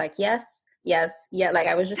kind of was like, yes, yes, yeah. Like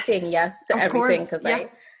I was just saying yes to Of everything course. because Yeah.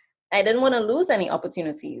 I didn't want to lose any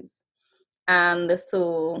opportunities. And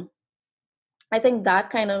so I think that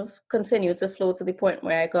kind of continued to flow to the point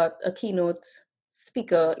where I got a keynote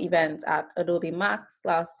speaker event at Adobe Max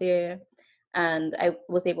last year. And I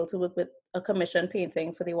was able to work with a commission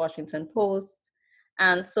painting for the Washington Post.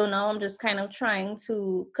 And so now I'm just kind of trying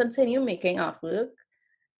to continue making artwork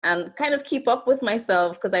and kind of keep up with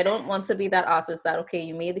myself, because I don't want to be that artist that, okay,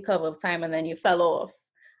 you made the cover of Time and then you fell off.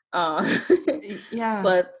 Uh, Yeah.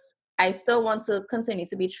 but I still want to continue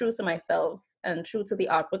to be true to myself and true to the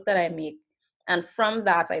artwork that I make. And from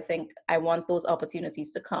that, I think I want those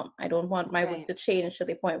opportunities to come. I don't want my work Right. to change to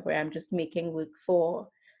the point where I'm just making work for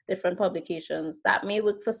different publications. That may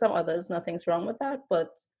work for some others, nothing's wrong with that.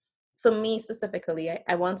 But for me specifically,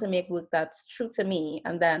 I want to make work that's true to me,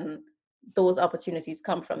 and then those opportunities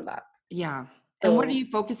come from that. Yeah. And what are So you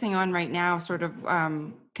focusing on right now, sort of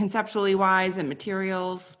conceptually wise and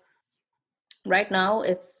materials? right now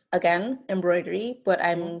it's again embroidery, but Yeah.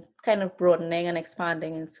 I'm kind of broadening and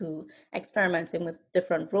expanding into experimenting with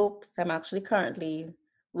different ropes. I'm actually currently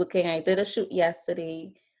I did a shoot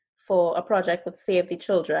yesterday for a project with Save the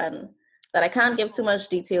Children that I can't give too much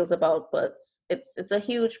details about, but it's a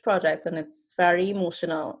huge project and it's very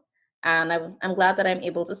emotional. And I'm glad that I'm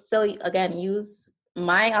able to still again use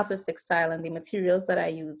my artistic style and the materials that I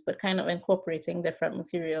use, but kind of incorporating different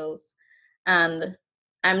materials. And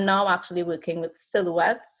I'm now actually working with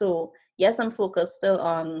silhouettes. So yes, I'm focused still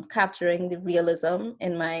on capturing the realism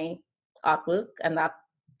in my artwork and that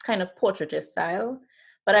kind of portraitist style.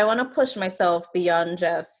 But I want to push myself beyond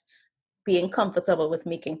just being comfortable with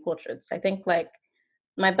making portraits. I think like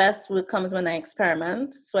my best work comes when I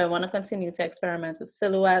experiment. So I want to continue to experiment with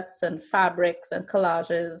silhouettes and fabrics and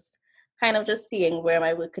collages, kind of just seeing where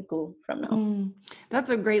my work could go from now.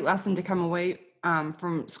 That's a great lesson to come away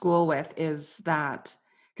from school with, is that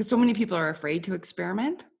because so many people are afraid to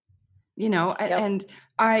experiment, Yep. and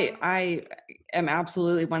I am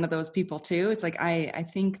absolutely one of those people too. It's like I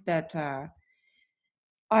think that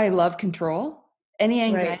I love control. Any Right.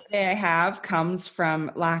 anxiety I have comes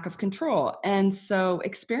from lack of control. And so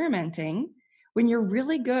experimenting, when you're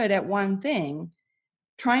really good at one thing,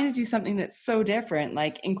 trying to do something that's so different,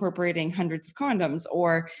 like incorporating hundreds of condoms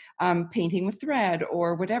or painting with thread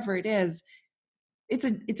or whatever it is, it's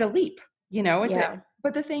a leap, Yeah.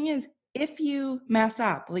 but the thing is, if you mess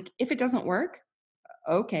up, like if it doesn't work,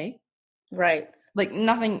 okay, Right. like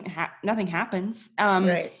nothing happens.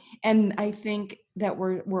 Right. And I think that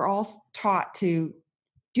we're all taught to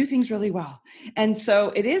do things really well. And so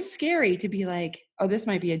it is scary to be like, oh, this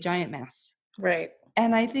might be a giant mess. Right.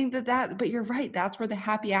 And I think but you're right. That's where the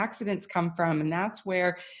happy accidents come from. And that's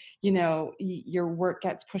where, your work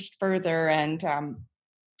gets pushed further. And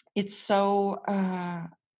it's so,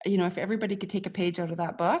 if everybody could take a page out of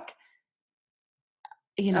that book,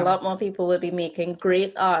 A lot more people would be making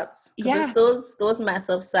great arts, because it's yeah, those mess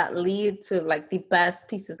ups that lead to like the best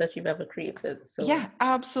pieces that you've ever created. So yeah,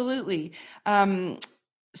 absolutely.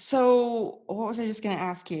 So what was I just going to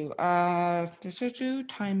ask you?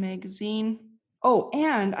 Time Magazine. Oh,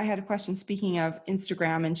 and I had a question. Speaking of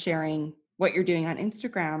Instagram and sharing what you're doing on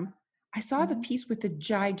Instagram, I saw the mhm, piece with the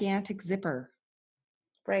gigantic zipper.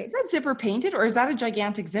 Is right. that zipper painted or is that a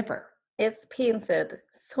gigantic zipper? It's painted.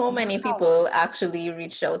 So many Wow. people actually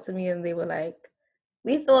reached out to me and they were like,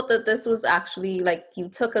 we thought that this was actually like you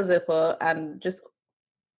took a zipper and just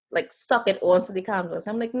like stuck it onto the canvas.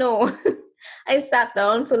 I'm like, no. I sat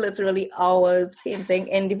down for literally hours painting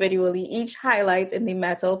individually each highlight in the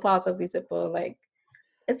metal part of the zipper. Like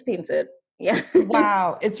it's painted. Yeah.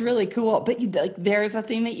 Wow, it's really cool. But like, there's a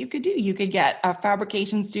thing that you could do. You could get a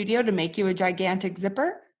fabrication studio to make you a gigantic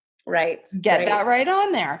zipper. Right. Get Right. that right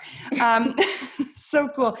on there. Um, so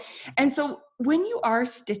cool. And so when you are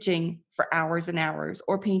stitching for hours and hours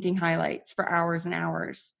or painting highlights for hours and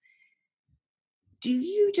hours, do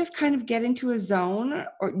you just kind of get into a zone,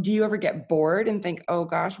 or do you ever get bored and think, oh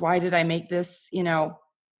gosh, why did I make this,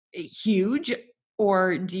 huge?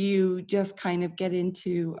 Or do you just kind of get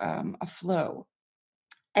into a flow?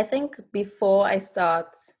 I think before I start,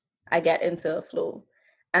 I get into a flow.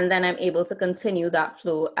 And then I'm able to continue that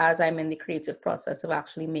flow as I'm in the creative process of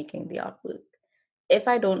actually making the artwork. If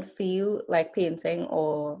I don't feel like painting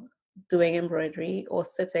or doing embroidery or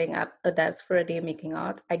sitting at a desk for a day making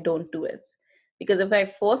art, I don't do it. Because if I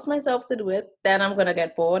force myself to do it, then I'm going to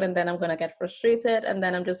get bored and then I'm going to get frustrated and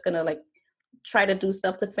then I'm just going to like try to do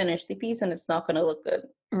stuff to finish the piece and it's not going to look good.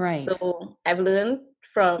 Right. So I've learned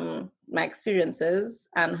from my experiences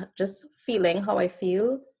and just feeling how I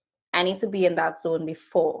feel. I need to be in that zone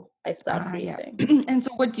before I start Yeah. creating. And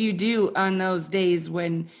so what do you do on those days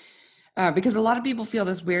when, because a lot of people feel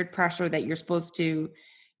this weird pressure that you're supposed to,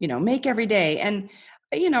 make every day. And,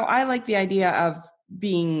 I like the idea of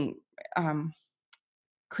being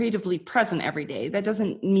creatively present every day. That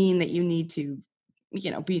doesn't mean that you need to,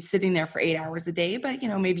 be sitting there for 8 hours a day, but,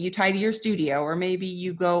 maybe you tidy your studio, or maybe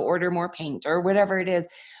you go order more paint or whatever it is.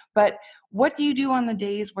 But what do you do on the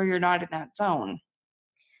days where you're not in that zone?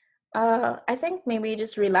 I think maybe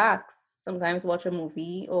just relax, sometimes watch a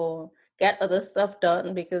movie or get other stuff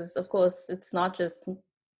done because, of course, it's not just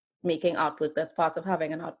making artwork that's part of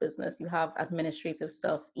having an art business. You have administrative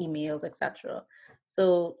stuff, emails, etc.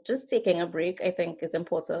 So just taking a break, I think, is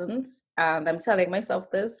important. And I'm telling myself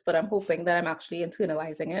this, but I'm hoping that I'm actually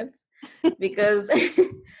internalizing it because,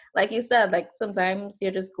 like you said, like sometimes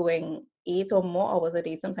you're just going 8 or more hours a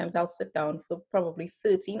day. Sometimes I'll sit down for probably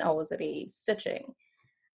 13 hours a day stitching,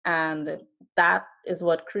 and that is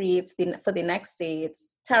what creates the for the next day.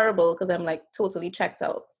 It's terrible because I'm like totally checked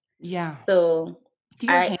out. Yeah. So Do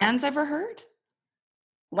your I hands ever hurt?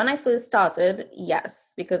 when I first started,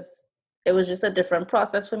 yes, because it was just a different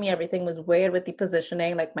process for me. Everything was weird with the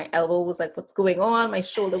positioning. Like my elbow was like, what's going on? My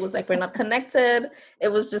shoulder was like, we're not connected.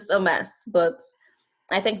 It was just a mess. But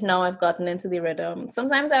I think now I've gotten into the rhythm.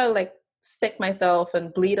 Sometimes I'll like stick myself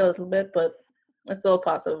and bleed a little bit, but it's all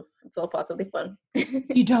part of the fun.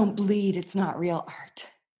 You don't bleed, it's not real art.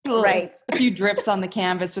 Right. A few drips on the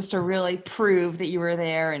canvas just to really prove that you were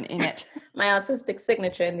there and in it. My artistic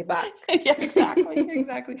signature in the back. Yeah,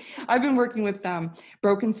 exactly. I've been working with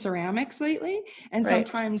broken ceramics lately, and Right.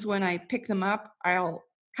 sometimes when I pick them up, I'll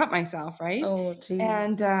cut myself, right? Oh, geez.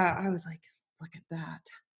 And I was like, look at that.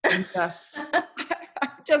 I'm just, I'm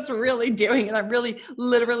just really doing it. I'm really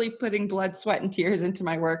literally putting blood, sweat, and tears into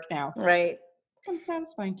my work now. Right. I'm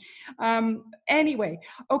satisfying. Anyway,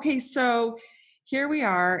 okay, so here we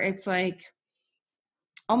are. It's like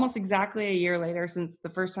almost exactly a year later since the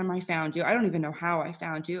first time I found you. I don't even know how I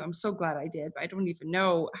found you. I'm so glad I did, but I don't even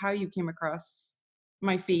know how you came across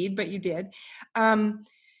my feed, but you did.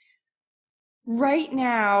 Right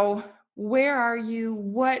now, where are you?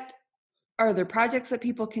 What are there projects that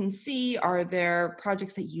people can see? Are there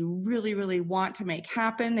projects that you really, really want to make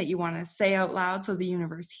happen that you want to say out loud so the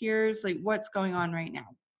universe hears? Like, what's going on right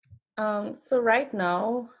now? So right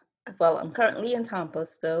now, well, I'm currently in Tampa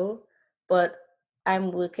still, but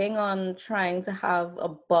I'm working on trying to have a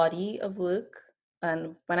body of work.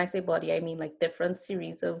 And when I say body, I mean like different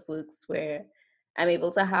series of works where I'm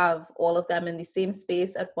able to have all of them in the same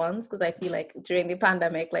space at once. Because I feel like during the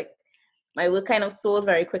pandemic, like my work kind of sold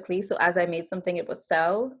very quickly. So as I made something, it would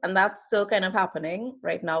sell. And that's still kind of happening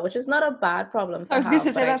right now, which is not a bad problem I to was going have, to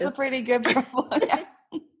but say I that's a just pretty good problem. Yeah.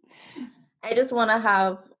 I just want to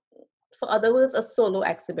have, for other words, a solo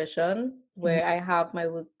exhibition Mhm. where I have my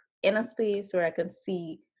work in a space where I can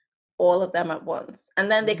see all of them at once,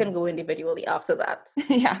 and then they can go individually after that.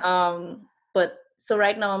 Yeah. But so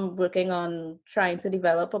right now I'm working on trying to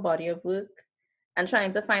develop a body of work and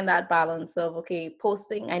trying to find that balance of, okay,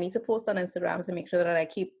 posting. I need to post on Instagram to make sure that I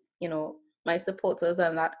keep, my supporters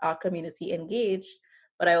and that art community engaged.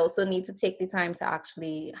 But I also need to take the time to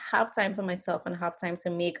actually have time for myself and have time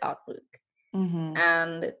to make artwork. Mm-hmm.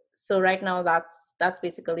 And so right now that's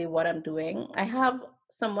basically what I'm doing. I have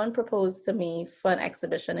someone proposed to me for an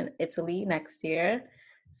exhibition in Italy next year.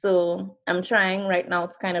 So I'm trying right now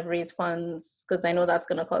to kind of raise funds because I know that's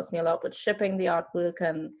going to cost me a lot with shipping the artwork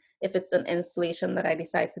and if it's an installation that I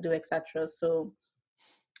decide to do, etc. So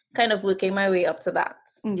kind of working my way up to that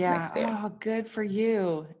Yeah. next year. Oh, good for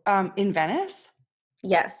you. In Venice?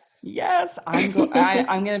 Yes. Yes, I'm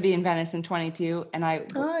going to be in Venice in 22, and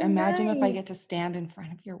Oh, imagine if I get to nice. stand in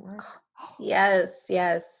front of your work. Yes,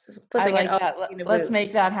 yes. I Putting it like out that. in the Let's make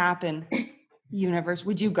universe. that happen. Universe,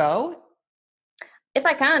 would you go? If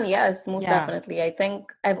I can, yes, most Yeah. definitely. I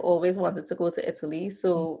think I've always wanted to go to Italy.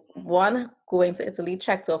 So, one, going to Italy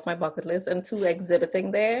checked off my bucket list, and two,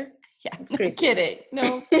 exhibiting there. Yeah, It's no crazy. kidding.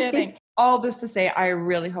 No kidding. All this to say, I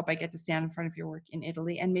really hope I get to stand in front of your work in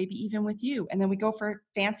Italy and maybe even with you. And then we go for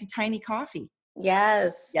fancy tiny coffee.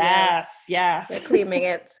 Yes, yes. Yes, yes. We're claiming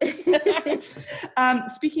it.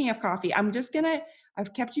 Speaking of coffee,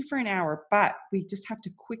 I've kept you for an hour, but we just have to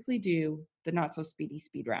quickly do the not so speedy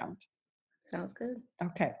speed round. Sounds good.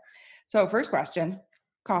 Okay. So first question,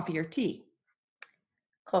 coffee or tea?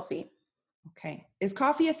 Coffee. Okay. Is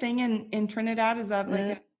coffee a thing in Trinidad? Is that like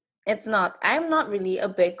a, Mm, it's not. I'm not really a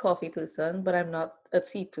big coffee person, but I'm not a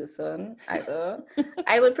tea person either.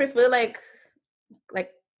 I would prefer like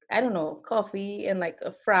I don't know, coffee and like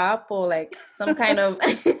a frap or like some kind of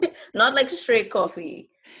not like straight coffee,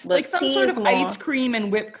 like but some tea sort is of ice more. cream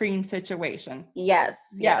and whipped cream situation? Yes,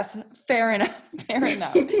 Yes, yes. fair enough. Fair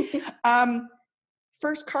enough. Um,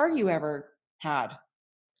 First car you ever had?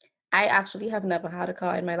 I actually have never had a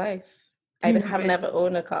car in my life. Do I you know have it? never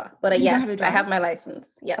owned a car, but Do you know how to yes, I drive? have my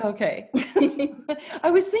license. Yes. Okay. I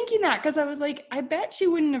was thinking that because I was like, I bet she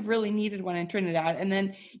wouldn't have really needed one in Trinidad. And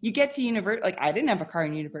then you get to university, like I didn't have a car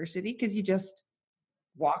in university because you just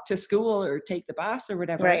walk to school or take the bus or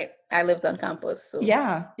whatever. Right. I lived on campus, so.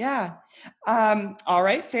 Yeah, yeah. All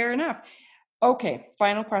right, fair enough. Okay,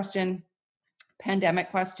 final question, pandemic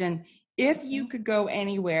question. If you Mhm. could go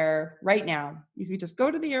anywhere right now, you could just go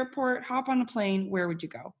to the airport, hop on a plane, where would you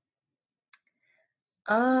go?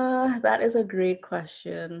 That is a great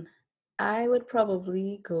question. I would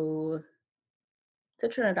probably go to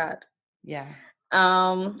Trinidad. Yeah.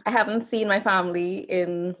 I haven't seen my family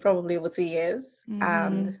in probably over 2 years, and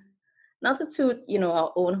Mm-hmm. not to toot,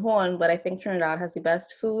 our own horn, but I think Trinidad has the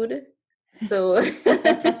best food. So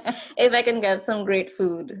if I can get some great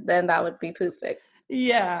food, then that would be perfect.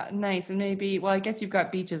 Yeah, nice. And maybe, well, I guess you've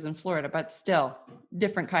got beaches in Florida, but still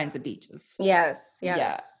different kinds of beaches. Yes, yes.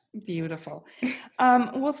 Yeah, beautiful.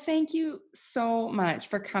 Well, thank you so much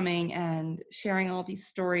for coming and sharing all these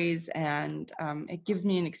stories. And it gives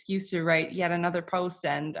me an excuse to write yet another post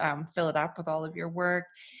and fill it up with all of your work.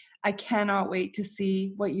 I cannot wait to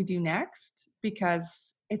see what you do next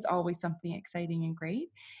because it's always something exciting and great.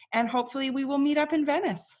 And hopefully we will meet up in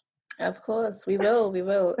Venice. Of course, we will. We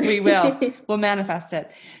will. We will. We'll manifest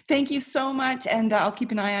it. Thank you so much. And I'll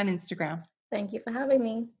keep an eye on Instagram. Thank you for having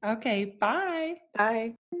me. Okay, bye.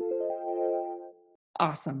 Bye.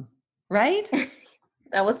 Awesome. Right?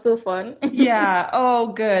 That was so fun. Yeah. Oh,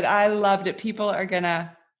 good. I loved it. People are going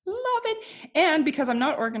to love it. And because I'm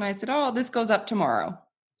not organized at all, this goes up tomorrow.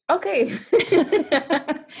 Okay.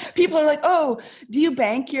 People are like, "Oh, do you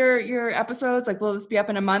bank your episodes? Like, will this be up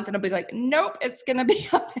in a month?" And I'll be like, "Nope, it's going to be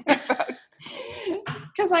up in about,"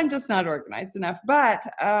 because I'm just not organized enough. But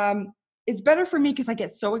it's better for me because I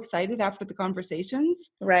get so excited after the conversations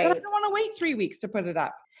that I Right. don't want to wait 3 weeks to put it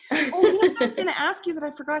up. Oh, you know what I was going to ask you that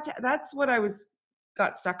I forgot to? That's what I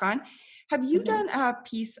got stuck on. Have you Mhm. done a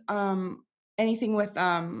piece, anything with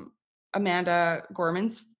Amanda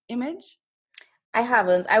Gorman's image? I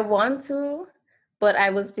haven't. I want to, but I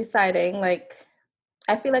was deciding like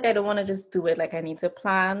I feel like I don't want to just do it. Like I need to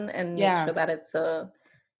plan and make sure Yeah. that it's a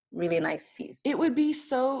really nice It piece would be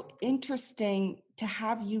so interesting to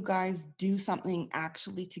have you guys do something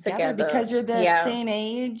actually together together. because you're the Yeah, same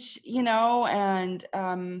age, you know, and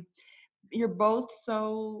you're both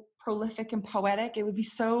so prolific and poetic. It would be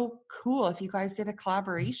so cool if you guys did a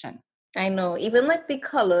collaboration. I know. Even like the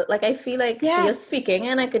color, like I feel like you're Yes. speaking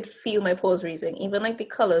and I could feel my pores raising. Even like the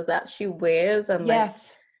colors that she wears and like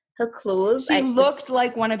Yes. her clothes, She looked it's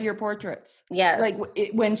like one of your portraits. Like yes.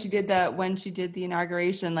 when she did the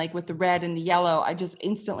inauguration, like with the red and the yellow, I just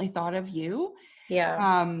instantly thought of you. Yeah,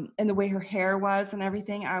 And the way her hair was and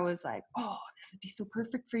everything, I was like, oh, this would be so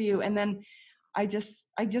perfect for you. And then I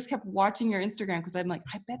just kept watching your Instagram because I'm like,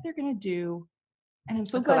 I bet they're gonna do, and I'm a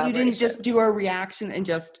so glad you didn't just collaboration. do a reaction and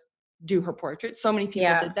just do her portrait. So many people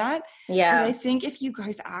Yeah, did that. But I yeah. think if you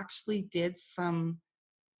guys actually did some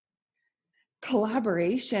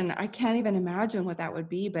collaboration, I can't even imagine what that would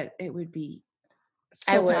be, but it would be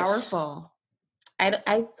I so wish. powerful. I,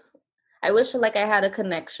 I I wish like I had a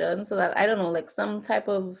connection so that I don't know, like some type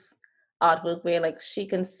of artwork where like she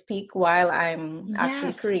can speak while I'm actually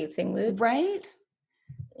Yes, creating it. right?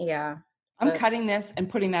 Yeah, I'm but cutting this and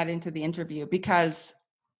putting that into the interview because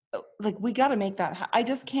like we got to make that I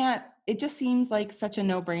just can't, it just seems like such a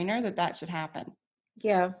no-brainer that should happen.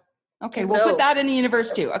 yeah, Okay, it we'll put will. that in the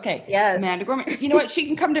universe too. Okay, Amanda Yes. Gorman, you know what, she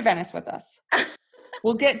can come to Venice with us.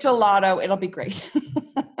 We'll get gelato, it'll be great.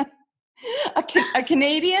 A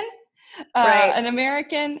Canadian, Right. an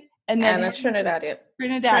American, and then And a him, Trinidadian.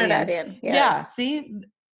 Trinidadian. Trinidadian, Yeah, yes. see,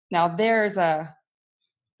 now there's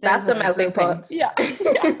That's a a melting grouping. pot. Yeah.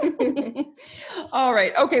 Yeah. All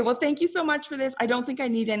right. Okay. Well, thank you so much for this. I don't think I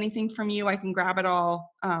need anything from you. I can grab it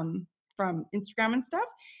all from Instagram and stuff.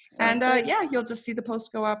 And Sounds good. yeah, you'll just see the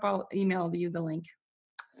post go up. I'll email you the link.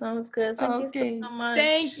 Sounds good. Thank you so Okay.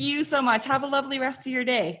 Thank much. you so much. Have a lovely rest of your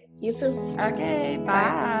day. You too. Okay.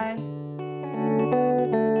 Bye. Bye.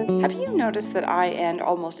 Have you noticed that I end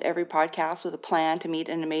almost every podcast with a plan to meet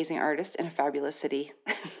an amazing artist in a fabulous city?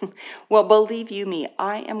 Well, believe you me,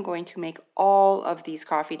 I am going to make all of these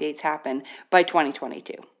coffee dates happen by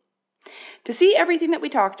 2022. To see everything that we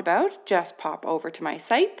talked about, just pop over to my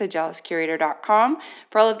site, thejealouscurator.com,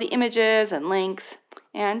 for all of the images and links.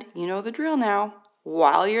 And you know the drill now.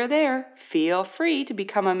 While you're there, feel free to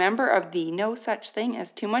become a member of the No Such Thing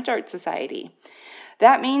as Too Much Art Society.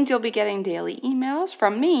 That means you'll be getting daily emails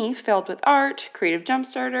from me filled with art, creative jump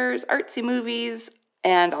starters, artsy movies,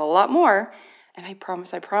 and a lot more. And I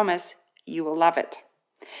promise, you will love it.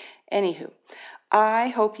 Anywho, I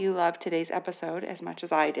hope you loved today's episode as much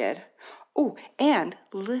as I did. Oh, and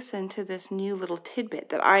listen to this new little tidbit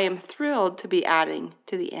that I am thrilled to be adding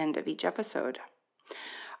to the end of each episode.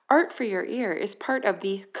 Art for Your Ear is part of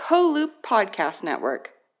the CoLoop Podcast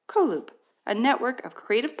Network. CoLoop, a network of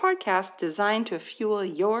creative podcasts designed to fuel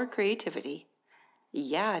your creativity.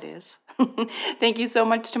 Yeah, it is. Thank you so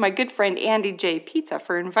much to my good friend Andy J. Pizza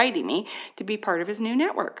for inviting me to be part of his new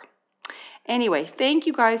network. Anyway, thank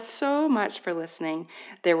you guys so much for listening.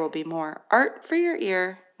 There will be more Art for Your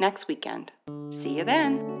Ear next weekend. See you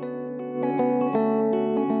then.